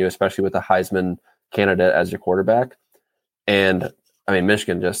better than you, especially with a Heisman candidate as your quarterback. And I mean,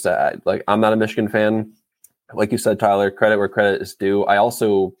 Michigan just I'm not a Michigan fan. Like you said, Tyler, credit where credit is due. I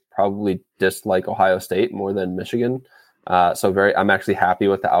also probably dislike Ohio State more than Michigan. I'm actually happy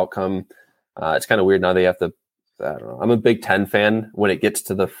with the outcome. It's kind of weird now they have to, I don't know. I'm a Big Ten fan when it gets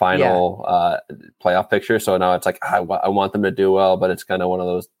to the final playoff picture. So now it's like, I want them to do well, but it's kind of one of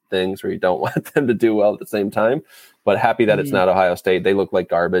those things where you don't want them to do well at the same time. But happy that it's not Ohio State. They look like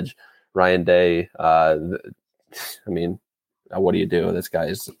garbage. Ryan Day, what do you do? This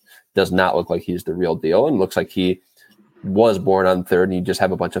guy does not look like he's the real deal and looks like he was born on third, and you just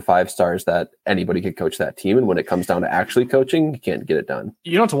have a bunch of 5-stars that anybody could coach that team. And when it comes down to actually coaching, you can't get it done.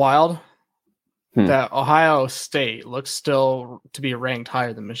 You know what's wild? That Ohio State looks still to be ranked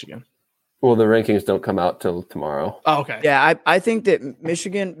higher than Michigan. Well, the rankings don't come out till tomorrow. Oh, okay. Yeah, I think that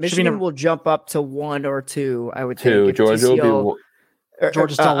Michigan will jump up to 1 or 2. I would think. 2. Georgia will be.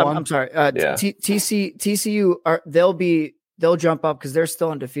 Georgia's still 1. I'm sorry. TCU they'll jump up because they're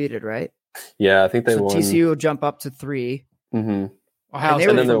still undefeated, right? Yeah, I think they won. TCU will jump up to 3. Mm-hmm. Ohio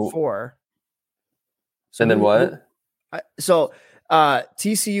State from 4. So and then what?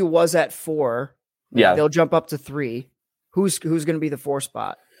 TCU was at 4. Yeah, they'll jump up to 3. Who's going to be the 4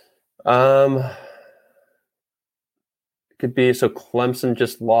 spot? Could be so Clemson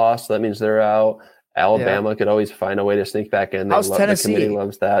just lost. That means they're out. Alabama could always find a way to sneak back in. Tennessee? The committee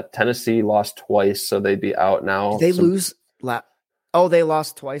loves that. Tennessee lost twice, so they'd be out now. Did they lose? They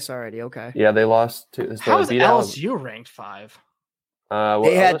lost twice already. Okay. Yeah, they lost 2. How is LSU ranked 5?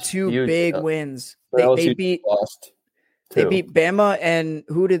 They had 2 big wins. They beat Bama, and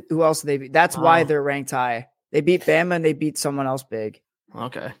who else did they beat? That's why they're ranked high. They beat Bama and they beat someone else big.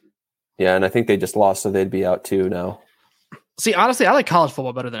 Okay. Yeah, and I think they just lost, so they'd be out too now. See, honestly, I like college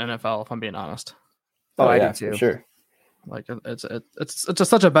football better than NFL, if I'm being honest. I do too. Sure. Like it's just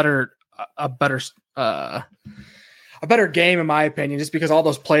such a better game in my opinion, just because all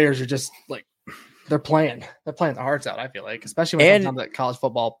those players are just like they're playing their hearts out. I feel like, especially when it comes to college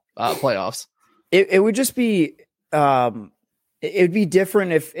football playoffs. It would just be it would be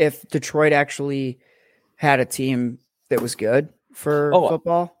different if Detroit actually had a team that was good for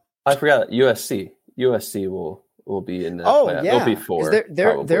football. I forgot USC. USC will be in that. Yeah, they'll be 4.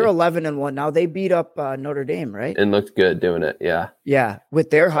 They're 11-1 now. They beat up Notre Dame, right? And looked good doing it. Yeah,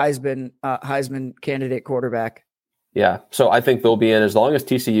 with their Heisman candidate quarterback. Yeah, so I think they'll be in as long as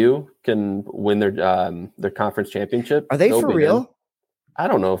TCU can win their conference championship. Are they for real? I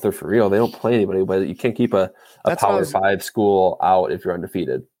don't know if they're for real. They don't play anybody, but you can't keep a Power 5 school out if you're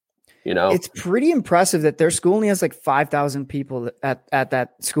undefeated. You know, it's pretty impressive that their school only has like 5,000 people at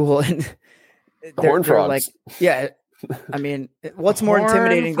that school, and the Horned Frogs. Like, yeah, I mean, what's more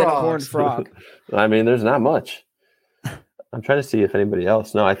intimidating than a horned frog? I mean, there's not much. I'm trying to see if anybody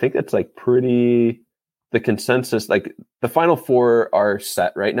else. No, I think it's like pretty. The consensus, like the Final Four are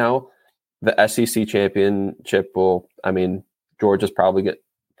set right now. The SEC championship will. I mean, Georgia's probably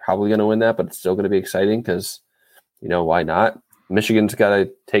going to win that, but it's still going to be exciting because, you know, why not? Michigan's got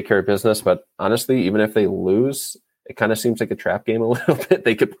to take care of business, but honestly, even if they lose, it kind of seems like a trap game a little bit.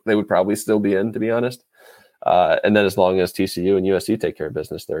 They would probably still be in, to be honest. And then as long as TCU and USC take care of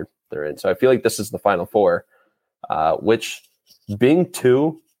business, they're in. So I feel like this is the Final Four, which being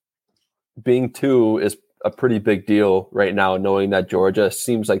two is a pretty big deal right now, knowing that Georgia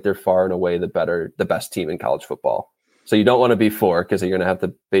seems like they're far and away the best team in college football. So you don't want to be 4 because you're going to have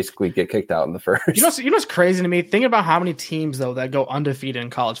to basically get kicked out in the first. You know what's crazy to me? Think about how many teams though that go undefeated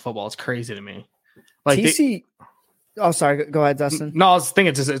in college football. It's crazy to me. Like sorry. Go ahead, Dustin. No, I was thinking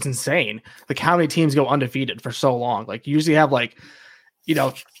it's insane. Like how many teams go undefeated for so long? Like you usually have like, you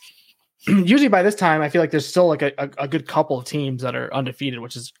know, usually by this time I feel like there's still like a good couple of teams that are undefeated,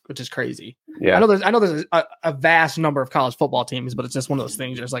 which is crazy. Yeah, I know there's a vast number of college football teams, but it's just one of those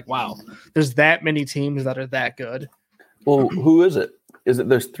things. It's like, wow, there's that many teams that are that good. Well, who is it?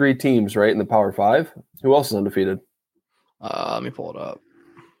 There's 3 teams, right, in the Power 5? Who else is undefeated? Let me pull it up.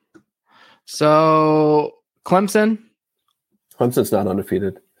 So Clemson's not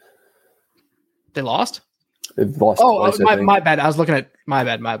undefeated. They lost? They've lost twice, my bad. I was looking at my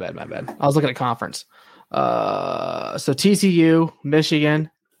bad. I was looking at conference. So TCU,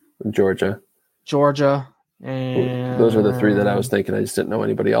 Michigan, Georgia. And those are the 3 that I was thinking. I just didn't know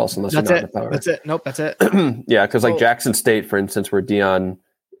anybody else unless you're not in the Power. That's it. Nope, that's it. Yeah, because like Jackson State, for instance, where Deion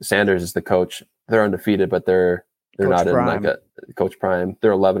Sanders is the coach, they're undefeated, but they're not in like a Coach Prime.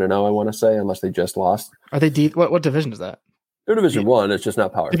 They're 11-0, I want to say, unless they just lost. Are they deep? What division is that? They're Division 1. It's just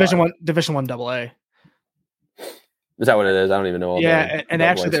not Power. Division 1 AA. Is that what it is? I don't even know. Yeah, and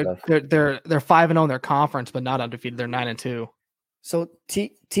actually they're 5-0 in their conference, but not undefeated. They're 9-2. So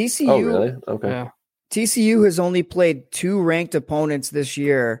TCU. Oh, really? Okay. Yeah. TCU has only played 2 ranked opponents this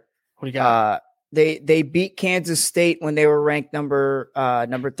year. What do you got? They beat Kansas State when they were ranked number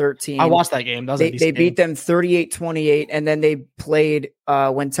 13. I watched that game. They beat them 38-28, and then they played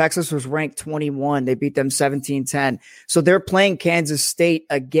when Texas was ranked 21. They beat them 17-10. So they're playing Kansas State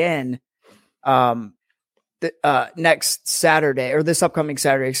again next Saturday, or this upcoming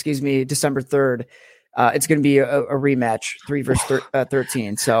Saturday, December 3rd. It's going to be a rematch, 3 versus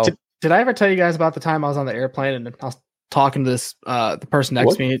 13. So. Did I ever tell you guys about the time I was on the airplane and I was talking to this the person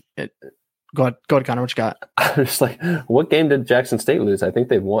next to me? Go ahead, Connor. What you got? I was like, what game did Jackson State lose? I think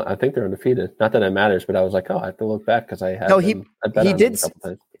they've won. I think they're undefeated. Not that it matters, but I was like, I have to look back because I had. No, he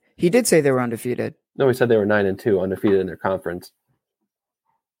did say they were undefeated. No, he said they were 9-2, undefeated in their conference.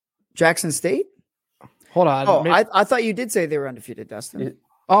 Jackson State. Hold on. Oh, I thought you did say they were undefeated, Dustin.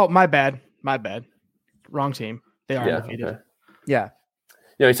 Oh, my bad. Wrong team. They are undefeated. Okay. Yeah.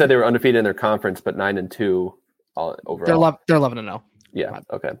 You know, he said they were undefeated in their conference, but 9-2 overall. They're 11-0. Yeah.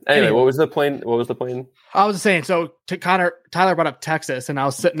 Okay. Anyway, what was the plane? I was saying, so Tyler brought up Texas, and I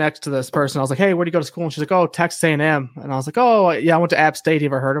was sitting next to this person. I was like, "Hey, where do you go to school?" And she's like, "Oh, Texas A&M." And I was like, "Oh, yeah, I went to App State. You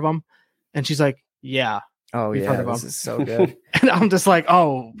ever heard of them?" And she's like, "Yeah." Oh, we've yeah, heard of this them. is so good. And I'm just like,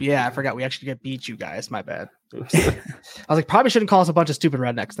 "Oh, yeah, I forgot. We actually beat you guys. My bad." I was like, probably shouldn't call us a bunch of stupid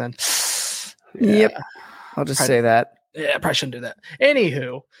rednecks then. Yep. I'll just say that. Yeah, probably shouldn't do that.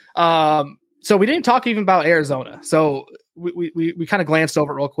 Anywho, so we didn't talk even about Arizona. So we kind of glanced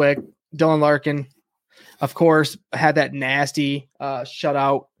over it real quick. Dylan Larkin, of course, had that nasty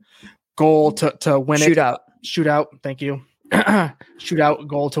shutout goal to win Shootout. Thank you. Shootout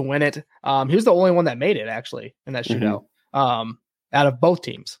goal to win it. He was the only one that made it actually in that shootout. Out of both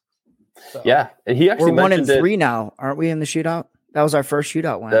teams. So. Yeah, and he actually we're 1-3 now, aren't we? In the shootout, that was our first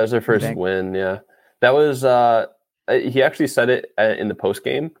shootout win. That was our first win. Yeah, that was. He actually said it in the post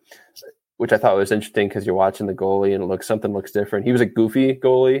game, which I thought was interesting because you're watching the goalie and something looks different. He was a goofy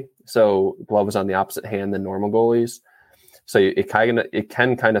goalie, so glove was on the opposite hand than normal goalies. So it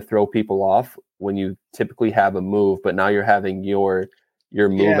can kind of throw people off when you typically have a move, but now you're having your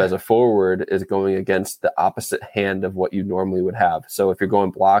move as a forward is going against the opposite hand of what you normally would have. So if you're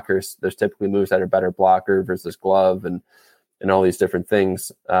going blockers, there's typically moves that are better blocker versus glove and all these different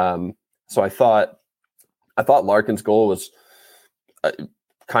things. So I thought Larkin's goal was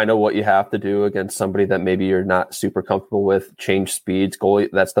kind of what you have to do against somebody that maybe you're not super comfortable with. Change speeds. Goalie,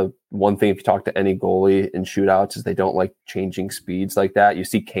 that's the one thing if you talk to any goalie in shootouts is they don't like changing speeds like that. You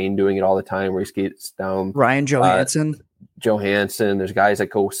see Kane doing it all the time where he skates down. Ryan Johansson. There's guys that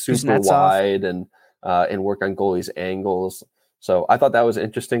go super wide and work on goalies' angles. So I thought that was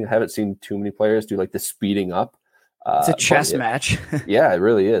interesting. I haven't seen too many players do like the speeding up. It's a chess match. Yeah, it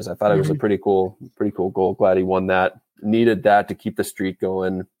really is. I thought it was a pretty cool goal. Glad he won that. Needed that to keep the streak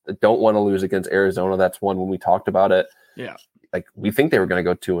going. Don't want to lose against Arizona. That's one when we talked about it. Yeah. Like we think they were going to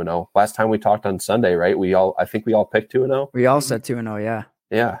go 2-0. Last time we talked on Sunday, right? I think we all picked 2-0. We all said 2-0, yeah.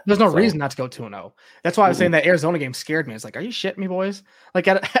 Yeah. There's no reason not to go 2-0. That's why I was saying that Arizona game scared me. It's like, are you shitting me, boys? Like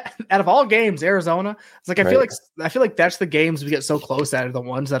out of all games, Arizona, it's like I feel like that's the games we get so close at are the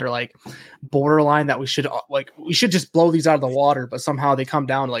ones that are like borderline that we should just blow these out of the water, but somehow they come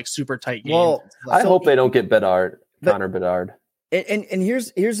down to like super tight games. Well, I hope they don't get Bedard, Connor Bedard. And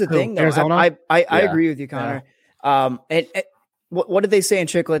here's the thing though. Arizona? I agree with you, Connor. Yeah. And what did they say in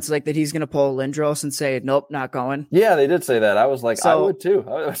Chicklets? Like that he's going to pull Lindros and say, nope, not going. Yeah, they did say that. I was like, I would too.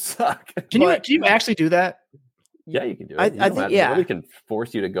 I would suck. Can you actually do that? Yeah, you can do it. I think nobody can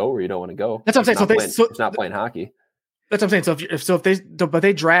force you to go where you don't want to go. That's what I'm saying. It's not playing hockey. That's what I'm saying. So if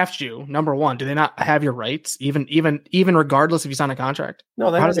they draft you, number one, do they not have your rights even regardless if you sign a contract?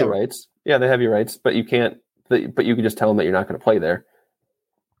 No, they have your rights. Yeah, they have your rights, but you can't. But you can just tell them that you're not going to play there.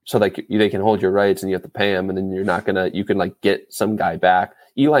 So like they can hold your rights and you have to pay them, and then you can like get some guy back.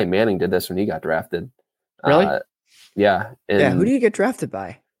 Eli Manning did this when he got drafted. Really? Yeah. And who do you get drafted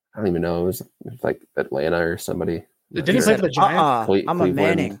by? I don't even know. It was like Atlanta or somebody. Did he play for the Giants? I'm a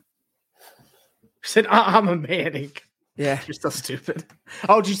Manning. Said I'm a Manning. Yeah, you're so stupid.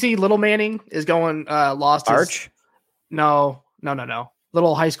 Oh, did you see Little Manning is going lost? Arch? No.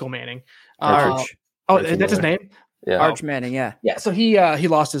 Little high school Manning. Arch. That's his name. Yeah. Arch Manning, yeah. Yeah, so he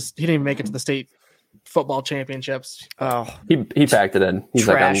lost he didn't even make it to the state football championships. Oh. He packed it in. He's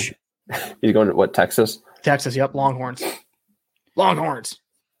trash. Like, he's going to what, Texas? Texas, yep, Longhorns.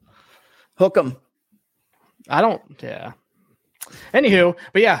 Hook 'em. Yeah. Anywho,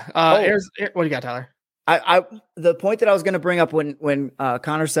 but yeah, what do you got, Tyler? The point that I was going to bring up when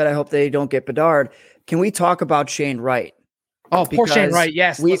Connor said, I hope they don't get Bedard. Can we talk about Shane Wright? Oh, poor Shane Wright.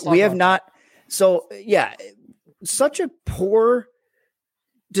 Yes. We have not. So yeah, such a poor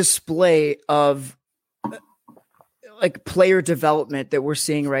display of like player development that we're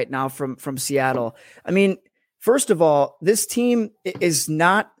seeing right now from Seattle. I mean, first of all, this team is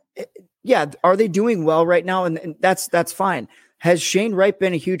not, are they doing well right now? And that's fine. Has Shane Wright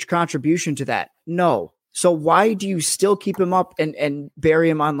been a huge contribution to that? No. So why do you still keep him up and bury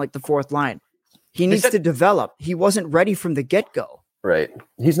him on like the fourth line? He needs to develop. He wasn't ready from the get-go. Right.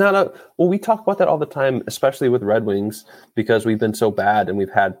 He's not we talk about that all the time, especially with Red Wings, because we've been so bad and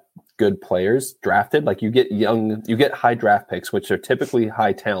we've had good players drafted. Like you get high draft picks, which are typically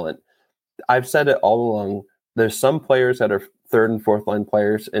high talent. I've said it all along. There's some players that are third and fourth line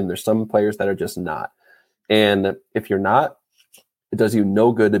players, and there's some players that are just not. And if you're not, it does you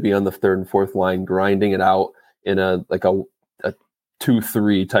no good to be on the third and fourth line, grinding it out in a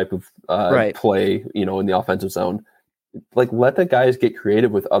 2-3 type of play, in the offensive zone. Like, let the guys get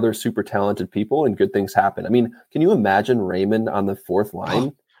creative with other super talented people and good things happen. I mean, can you imagine Raymond on the fourth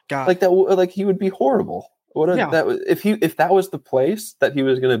line? God. Like that, like he would be horrible. If that was the place that he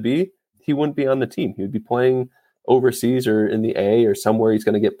was going to be, he wouldn't be on the team. He would be playing overseas or in the A or somewhere. He's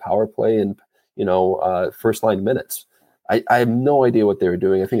going to get power play and, first line minutes. I have no idea what they were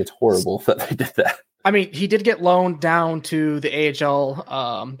doing. I think it's horrible that they did that. I mean, he did get loaned down to the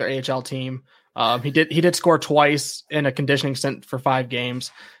AHL, their AHL team. He did score twice in a conditioning stint for 5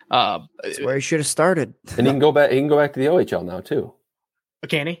 games. That's where he should have started. And he can go back. He can go back to the OHL now too.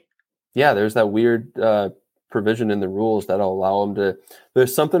 Can he? Yeah, there's that weird provision in the rules that'll allow him to.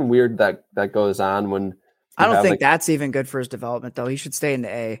 There's something weird that goes on when. I don't think that's even good for his development, though. He should stay in the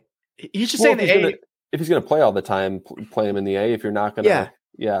A. He should stay in the A. If he's going to play all the time, play him in the A. If you're not going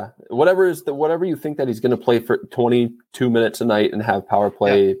to, whatever you think that he's going to play for 22 minutes a night and have power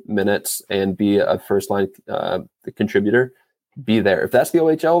play minutes and be a first line contributor, be there. If that's the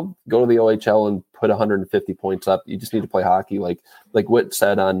OHL, go to the OHL and put 150 points up. You just need to play hockey, like Whit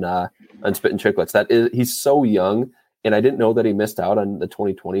said on Spit and Chicklets. He's so young, and I didn't know that he missed out on the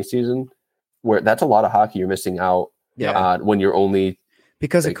 2020 season. Where that's a lot of hockey you're missing out when you're only.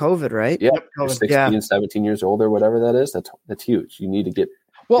 Because of COVID, right? Yeah, 16, 17 years old or whatever that is. That's huge. You need to get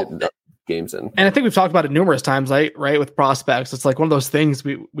games in. And I think we've talked about it numerous times, right? With prospects. It's like one of those things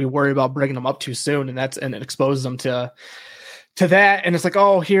we worry about bringing them up too soon, and it exposes them to to that, and it's like,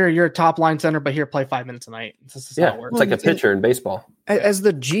 oh, here you're a top line center, but here play 5 minutes a night. This is how it works. It's like a pitcher in baseball. As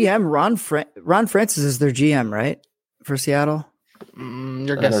the GM, Ron Francis is their GM, right, for Seattle?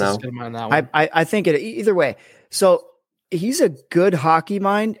 Your guess is good on that one. I think either way. So he's a good hockey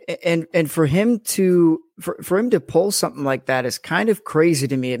mind, and for him to pull something like that is kind of crazy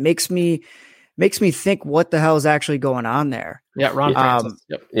to me. It makes me think what the hell is actually going on there. Yeah, Ron Francis.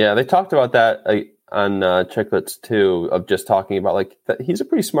 Yep. Yeah, they talked about that on Chicklets too, of just talking about like that he's a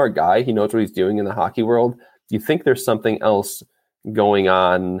pretty smart guy. He knows what he's doing in the hockey world. You think there's something else going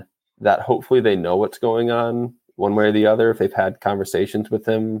on that hopefully they know what's going on one way or the other if they've had conversations with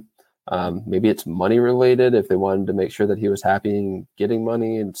him. Maybe it's money related if they wanted to make sure that he was happy and getting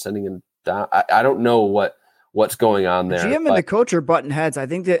money and sending him down. I don't know what's going on there. The GM and the coach are butting heads. I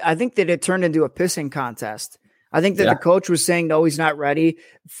think that it turned into a pissing contest. I think that the coach was saying, no, he's not ready.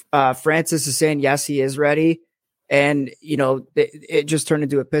 Francis is saying, yes, he is ready. And, it just turned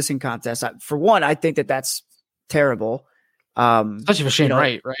into a pissing contest. For one, I think that that's terrible. Especially for Shane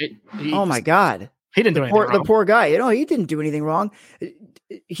Wright, right? Oh my God. He didn't do anything wrong. The poor guy, he didn't do anything wrong.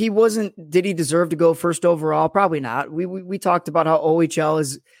 He wasn't, did he deserve to go first overall? Probably not. We talked about how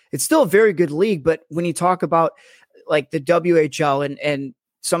OHL it's still a very good league, but when you talk about like the WHL and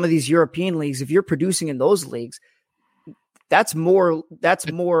some of these European leagues, if you're producing in those leagues, that's more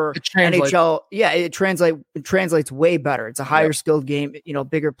NHL. Yeah, it translates way better. It's a higher skilled game,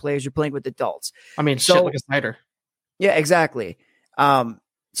 bigger players. You're playing with adults. I mean, shit like a Snyder. Yeah, exactly.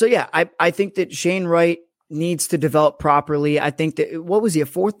 So yeah, I think that Shane Wright needs to develop properly. I think that was he a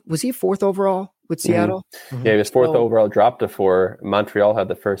fourth overall with Seattle? Mm-hmm. Yeah, he was fourth overall, dropped to 4. Montreal had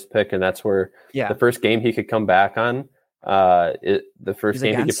the first pick, and that's where the first game he could come back on. The first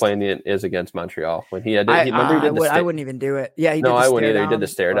game he could play is against Montreal when he had. I wouldn't even do it. Yeah, I wouldn't either. He did the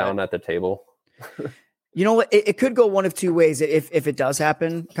stare down at the table. You know what? It could go one of two ways. If it does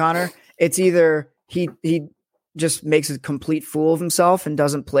happen, Connor, it's either he just makes a complete fool of himself and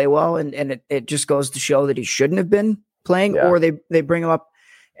doesn't play well, and it just goes to show that he shouldn't have been playing, or they bring him up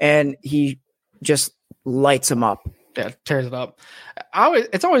and he just lights him up. Yeah, tears it up.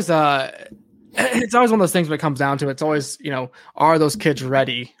 It's always one of those things when it comes down to it. It's always, are those kids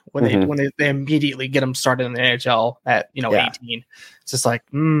ready when they immediately get them started in the NHL at 18? It's just like,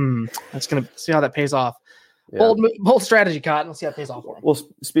 that's gonna see how that pays off. Yeah. Bold strategy, Cotton. Let's see how it pays off for him. Well,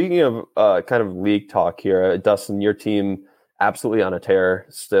 speaking of kind of league talk here, Dustin, your team absolutely on a tear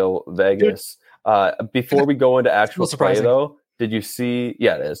still, Vegas. Before we go into actual play, though, did you see?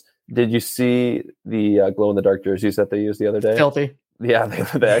 Yeah, it is. Did you see the glow in the dark jerseys that they used the other day? Filthy. Yeah,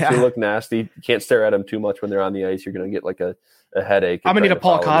 they actually look nasty. You can't stare at them too much when they're on the ice. You're going to get like a headache. I'm going to need a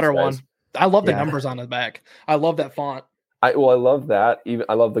Paul Cotter one. I love the numbers on the back. I love that font. I love that.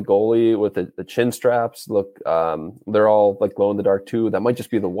 I love the goalie with the chin straps. Look, they're all like glow in the dark too. That might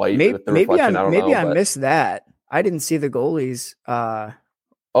just be the white with the reflection. I missed that. I didn't see the goalies. I'm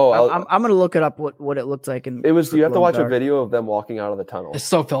going to look it up. What it looked like. You have to watch a video of them walking out of the tunnel. It's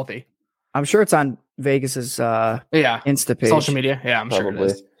so filthy. I'm sure it's on Vegas's Insta page, social media. Yeah, I'm sure it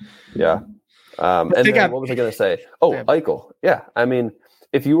is. Yeah. And then, what was I going to say? Oh, Eichel. Yeah, I mean,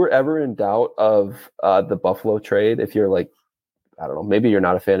 if you were ever in doubt of the Buffalo trade, if you're like, I don't know, maybe you're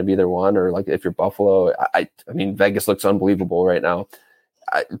not a fan of either one, or like if you're Buffalo, I mean, Vegas looks unbelievable right now.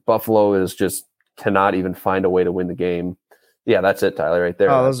 Buffalo is just cannot even find a way to win the game. Yeah, that's it, Tyler, right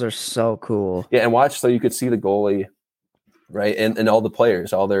there. Oh, those are so cool. Yeah, and watch so you could see the goalie. Right, and all the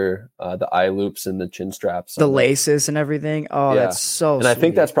players, all their the eye loops and the chin straps, the laces and everything. Oh, that's so. And I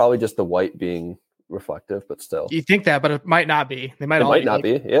think that's probably just the white being reflective, but still, you think that, but it might not be. It might not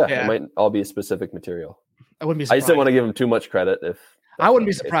be. Yeah, it might all be a specific material. I wouldn't be surprised. I just didn't want to give them too much credit. I wouldn't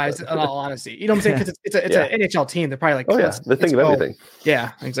be surprised, in all honesty. You know what I'm saying? Because it's an NHL team. They're probably like, the thing of everything.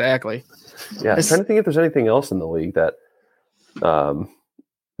 Yeah, exactly. Yeah, I'm trying to think if there's anything else in the league that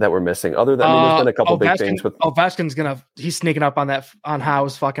we're missing, other than there's been a couple big things with Ovechkin's he's sneaking up on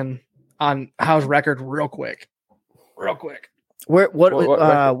Howe's record real quick.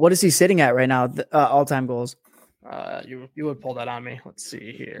 What is he sitting at right now? All-time goals. You would pull that on me. Let's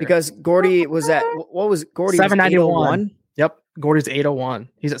see here. Because Gordy was at what was Gordy 791. Yep, Gordy's 801.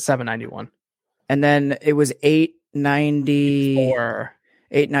 He's at 791. And then it was 894.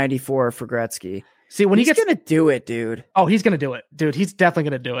 894 for Gretzky. See, when he's gonna do it, dude. Oh, he's gonna do it, dude. He's definitely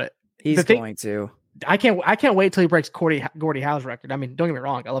gonna do it. He's going to. I can't wait till he breaks Gordie Howe's record. I mean, don't get me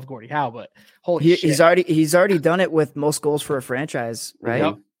wrong, I love Gordie Howe, but holy shit, he's already done it with most goals for a franchise,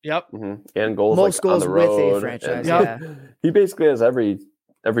 right? Yep. Mm-hmm. And goals most goals on the road, with a franchise. Yeah, he basically has every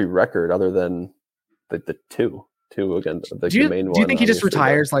record other than the two against the main one. Do you think he just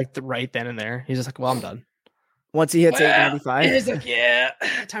retires like right then and there? He's just like, well, I'm done. once he hits 895. He's like, yeah,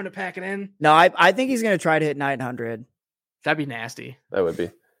 time to pack it in. No, I think he's going to try to hit 900. That'd be nasty. That would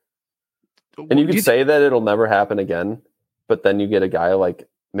be. And you can say that it'll never happen again, but then you get a guy like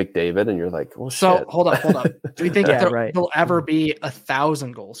McDavid, and you're like, well, so shit. hold up. Do you think right. there'll ever be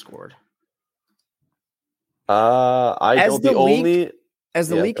 1,000 goals scored? As the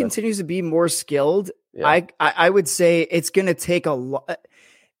league continues to be more skilled, I would say it's going to take a lot.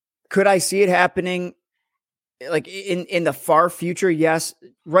 Could I see it happening like in the far future? Yes.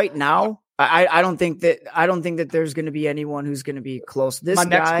 Right now, I don't think that there's going to be anyone who's going to be close. My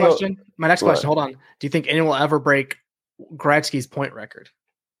next question. Hold on. Do you think anyone will ever break Gretzky's point record?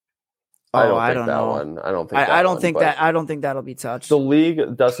 I don't know. I don't think that'll be touched. The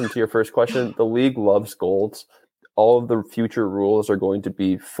league, Dustin, to your first question, the league loves goals. All of the future rules are going to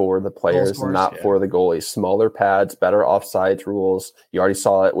be for the players, not for the goalies. Smaller pads, better offsides rules. You already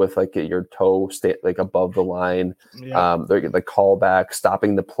saw it with like your toe stay like above the line. Yeah. The callback,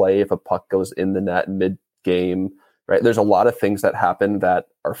 stopping the play if a puck goes in the net mid game. Right. There's a lot of things that happen that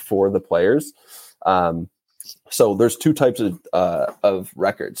are for the players. So there's two types of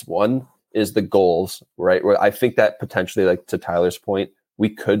records. One is the goals, right? Where I think that potentially, like to Tyler's point, we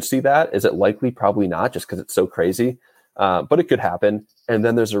could see that. Is it likely? Probably not, just because it's so crazy. But it could happen. And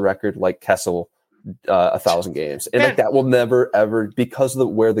then there's a record like Kessel, 1,000 games, and like that will never ever, because of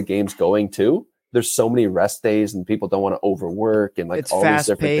where the game's going to. There's so many rest days, and people don't want to overwork, and like it's all these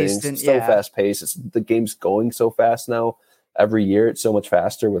different things. It's so fast paced. The game's going so fast now. Every year, it's so much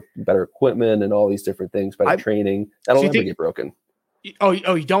faster with better equipment and all these different things. Better training. That'll never get broken. Oh,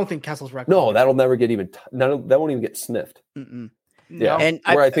 you don't think Kessel's record? No, that'll never get that won't even get sniffed. Mm-mm. Yeah, and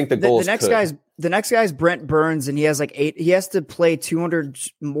I think the goals. The next guy's Brent Burns, and he has like 8. He has to play 200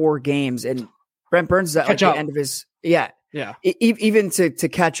 more games, and Brent Burns is at like the end of his even to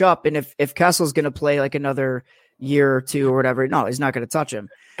catch up. And if Kessel's going to play like another year or two or whatever, no, he's not going to touch him.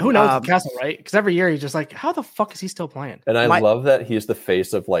 Who knows with Kessel, right? Because every year he's just like, how the fuck is he still playing? And I love that he's the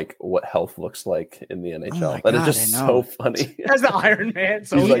face of like what health looks like in the NHL. That is just so funny. As the Iron Man,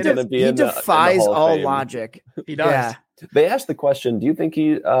 so he defies all logic. He does. Yeah. They asked the question, do you think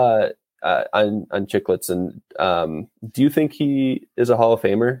he on Chicklets, and do you think he is a Hall of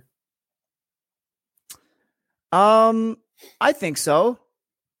Famer? I think so.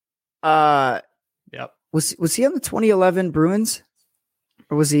 Yep. Was he on the 2011 Bruins?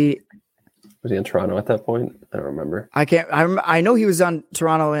 Or was he in Toronto at that point? I don't remember. I know he was on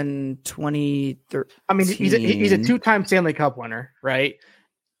Toronto in 2013. I mean, he's a 2-time Stanley Cup winner, right?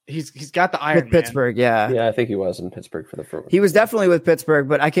 He's got the Iron with Pittsburgh, yeah. Yeah, I think he was in Pittsburgh for the first. He was definitely with Pittsburgh,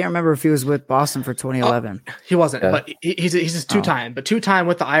 but I can't remember if he was with Boston for 2011. He wasn't, but he's a 2-time, but 2-time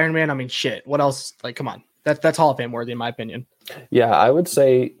with the Iron Man. I mean, shit. What else? Like, come on, that's Hall of Fame worthy in my opinion. Yeah, I would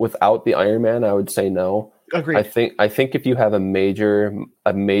say without the Iron Man, I would say no. Agreed. I think if you have a major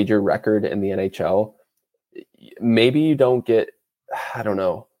record in the NHL, maybe you don't get. I don't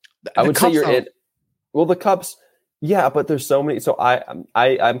know. I would say you're in. Well, the Cups. Yeah, but there's so many. So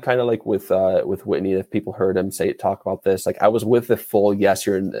I'm kind of like with Whitney. If people heard him talk about this, like I was with the full yes,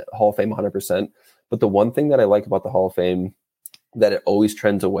 you're in the Hall of Fame 100%. But the one thing that I like about the Hall of Fame that it always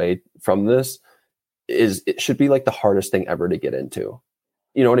trends away from this is it should be like the hardest thing ever to get into.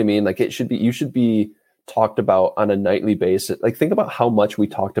 You know what I mean? Like you should be talked about on a nightly basis. Like think about how much we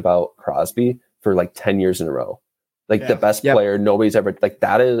talked about Crosby for like 10 years in a row. Like the best player, nobody's ever like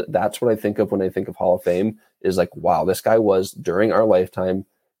that's what I think of when I think of Hall of Fame is like, wow, this guy was during our lifetime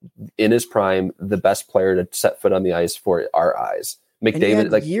in his prime, the best player to set foot on the ice for our eyes.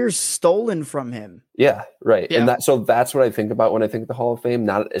 McDavid, like years stolen from him. Yeah. Right. Yeah. And that's what I think about when I think of the Hall of Fame.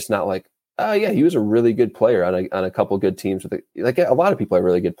 It's not like, oh yeah, he was a really good player on a couple of good teams with like a lot of people are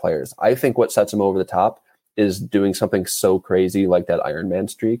really good players. I think what sets him over the top is doing something so crazy like that Iron Man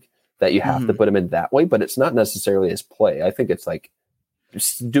streak that you have to put him in that way, but it's not necessarily his play. I think it's like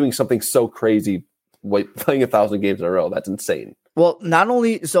just doing something so crazy, like playing 1,000 games in a row. That's insane. Well, not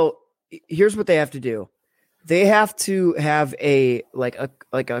only so, here's what they have to do. They have to have a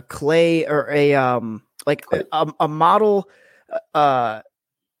clay or a model,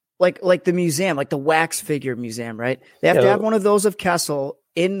 like the museum, like the wax figure museum, right? They have to have one of those of Kessel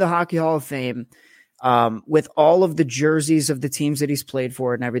in the Hockey Hall of Fame. With all of the jerseys of the teams that he's played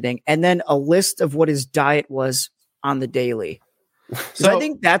for and everything, and then a list of what his diet was on the daily. So I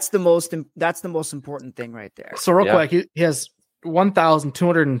think that's the most important thing right there. So real quick, he has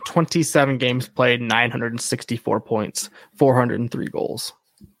 1,227 games played, 964 points, 403 goals.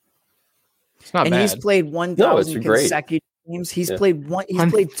 It's not bad. He's played 1,000 consecutive games. He's played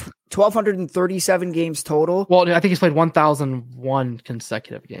 1,237 games total. Well, I think he's played 1,001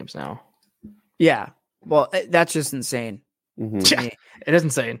 consecutive games now. Yeah. Well, that's just insane. Mhm. Yeah, it is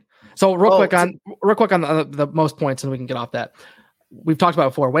insane. So real quick on the most points, and we can get off that. We've talked about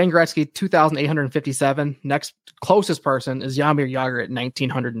it before. Wayne Gretzky, 2,857. Next closest person is Jaromir Jagr at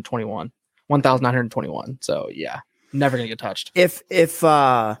 1,921. So yeah, never gonna get touched. We've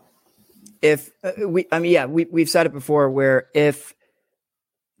said it before, where if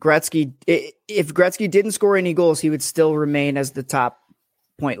Gretzky didn't score any goals, he would still remain as the top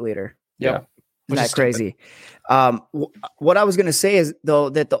point leader. Yeah. Isn't that crazy? What I was going to say is, though,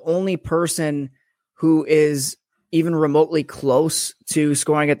 that the only person who is even remotely close to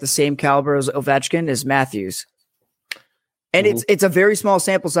scoring at the same caliber as Ovechkin is Matthews. And it's a very small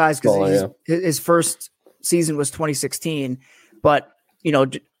sample size because his first season was 2016. But, you know,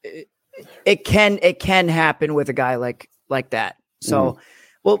 it can happen with a guy like that. So,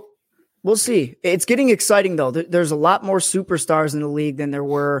 we'll see. It's getting exciting, though. There's a lot more superstars in the league than there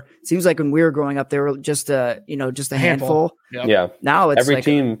were. It seems like when we were growing up, there were just a handful. Yep. Yeah. Now it's every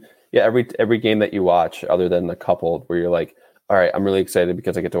team. Every game that you watch, other than a couple where you're like, all right, I'm really excited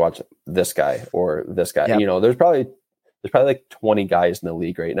because I get to watch this guy or this guy. Yep. You know, there's probably like 20 guys in the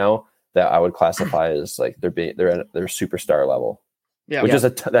league right now that I would classify as like they're at their superstar level. Yeah, which is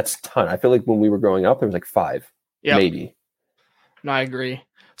that's a ton. I feel like when we were growing up, there was like 5, maybe. No, I agree.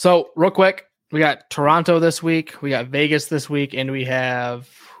 So real quick, we got Toronto this week, we got Vegas this week, and we have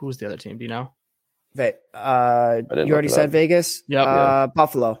who's the other team? Do you know? You already said Vegas. Yep.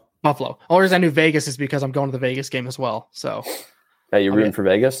 Buffalo. The only reason I knew Vegas is because I'm going to the Vegas game as well. So, hey, you're rooting for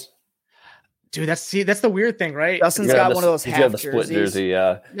Vegas, dude. That's the weird thing, right? Justin's got one of those half split jersey.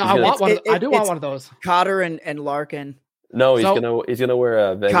 No, I want one. I do want one of those. Cotter and Larkin. No, he's gonna wear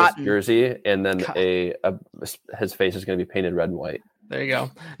a Vegas Cotton. jersey, and then his face is gonna be painted red and white. There you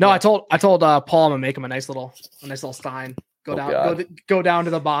go. No, I told Paul I'm gonna make him a nice little stein. Go down to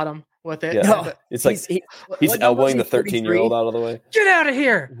the bottom with it. Yeah. No, it's like he's elbowing the 13-year-old out of the way. Get out of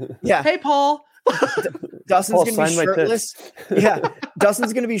here! Yeah. Hey, Paul. Dustin's gonna be shirtless. Yeah,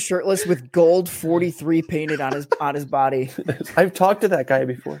 Dustin's gonna be shirtless with gold 43 painted on his body. I've talked to that guy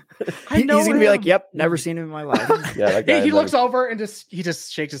before. He's gonna be like, "Yep, never seen him in my life." Yeah, that guy. He looks over and he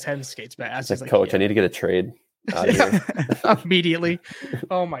just shakes his head and skates back. He's like, "Coach, I need to get a trade." Immediately.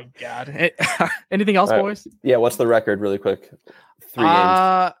 Oh my god. Anything else, boys? Yeah. What's the record, really quick? 3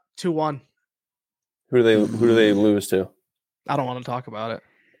 games. 2-1. Who do they lose to? I don't want to talk about it.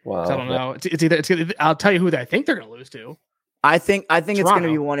 Wow. I don't know. It's either. I'll tell you who I think they're going to lose to. I think it's going to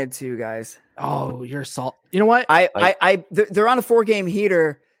be 1 and 2, guys. Oh, you're salt. You know what? They're on a 4-game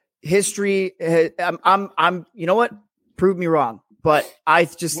heater. History. I'm. You know what? Prove me wrong. But I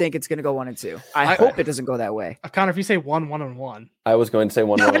just think it's going to go 1 and 2. I hope it doesn't go that way. Connor, if you say 1-1-1. I was going to say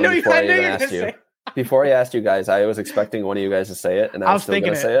 1-1 before I even asked you. Before I asked you guys, I was expecting one of you guys to say it, and I was still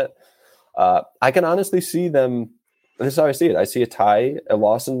going to say it. I can honestly see them. This is how I see it. I see a tie, a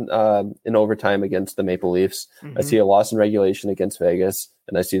loss in overtime against the Maple Leafs. Mm-hmm. I see a loss in regulation against Vegas,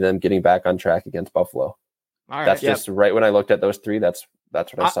 and I see them getting back on track against Buffalo. All right, that's just right when I looked at those 3. That's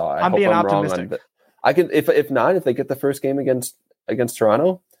what I saw. I hope I'm optimistic. wrong on it. I can, if they get the first game against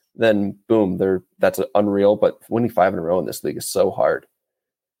Toronto, then boom, that's unreal. But winning 5 in a row in this league is so hard.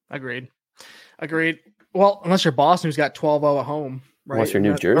 Agreed. Well, unless you're Boston, who's got 12-0 at home, right? Unless you're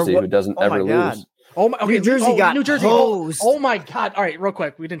New Jersey, who doesn't ever lose. Oh my! Okay, New Jersey got New Jersey hosed. Oh my God! All right, real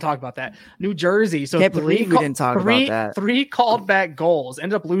quick, we didn't talk about that. New Jersey. So can't believe we didn't talk about that. 3 called back goals.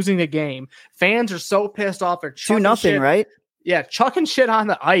 Ended up losing the game. Fans are so pissed off. They're 2-0, right? Yeah, chucking shit on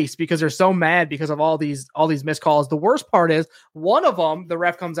the ice because they're so mad because of all these missed calls. The worst part is one of them, the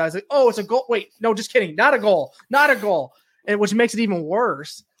ref comes out and says, "Oh, it's a goal." Wait, no, just kidding. Not a goal. And which makes it even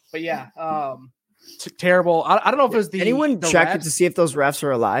worse. But yeah, terrible. I don't know if it was anyone checked it to see if those refs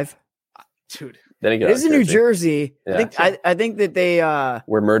are alive, dude. Then it is in New Jersey. Yeah. I think that they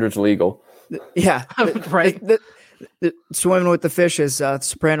where murder's legal. Yeah, right. The swimming with the fishes.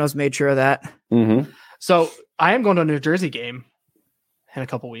 Sopranos made sure of that. Mm-hmm. So I am going to a New Jersey game in a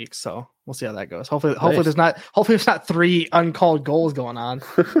couple weeks, so we'll see how that goes. Hopefully there's not 3 uncalled goals going on.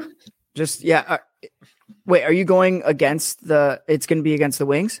 Just wait, are you going against it's going to be against the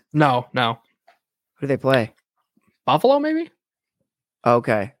Wings? No. Who do they play? Buffalo, maybe?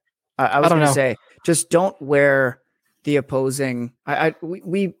 Okay. I was going to say, just don't wear the opposing.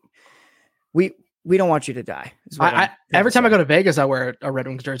 We don't want you to die. Every time I go to Vegas, I wear a Red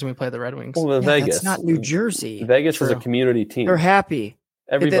Wings jersey when we play the Red Wings. Well, Vegas. That's not New Jersey. Vegas is a community team. They're happy.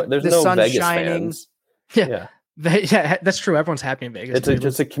 Everybody, there's no Vegas fans. Yeah. Yeah, that's true. Everyone's happy in Vegas. It's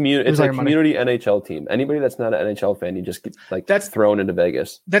just a community. It's a community NHL team. Anybody that's not an NHL fan, you just get that's thrown into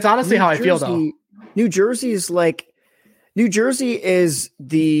Vegas. That's honestly how I feel, though. New Jersey is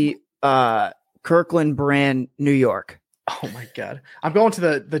the Kirkland brand, New York. Oh my god, I'm going to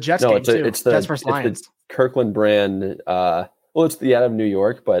the Jets No, game it's too. the Jets versus Lions. Kirkland brand. Well, it's the out of New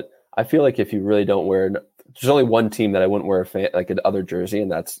York, but I feel like if you really don't wear, there's only one team that I wouldn't wear like an other jersey,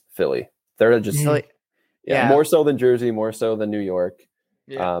 and that's Philly. They're just Yeah. more so than Jersey, more so than New York.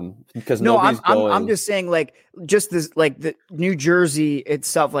 Yeah. Because No, nobody's going. I'm just saying, like, just this, like the New Jersey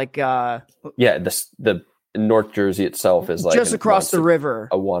itself, like, the North Jersey itself is like just across the river,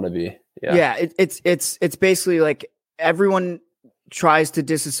 a wannabe. Yeah, it's basically like everyone tries to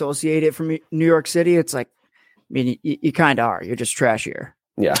disassociate it from New York City. It's like, I mean, you kind of are. You're just trashier.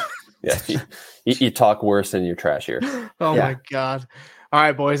 Yeah. You talk worse and you're trashier. Oh my god! All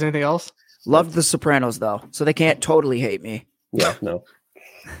right, boys. Anything else? Loved The Sopranos though, so they can't totally hate me. Yeah, no.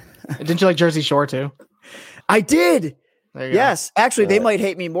 Didn't you like Jersey Shore too? I did. There you Yes, actually, they might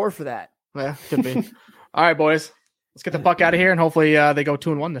hate me more for that. go. Yeah, could be. All right, boys. Let's get the fuck out of here, and hopefully they go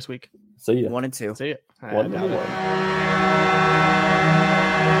 2-1 this week. See ya. 1 and 2. See you. 1-1.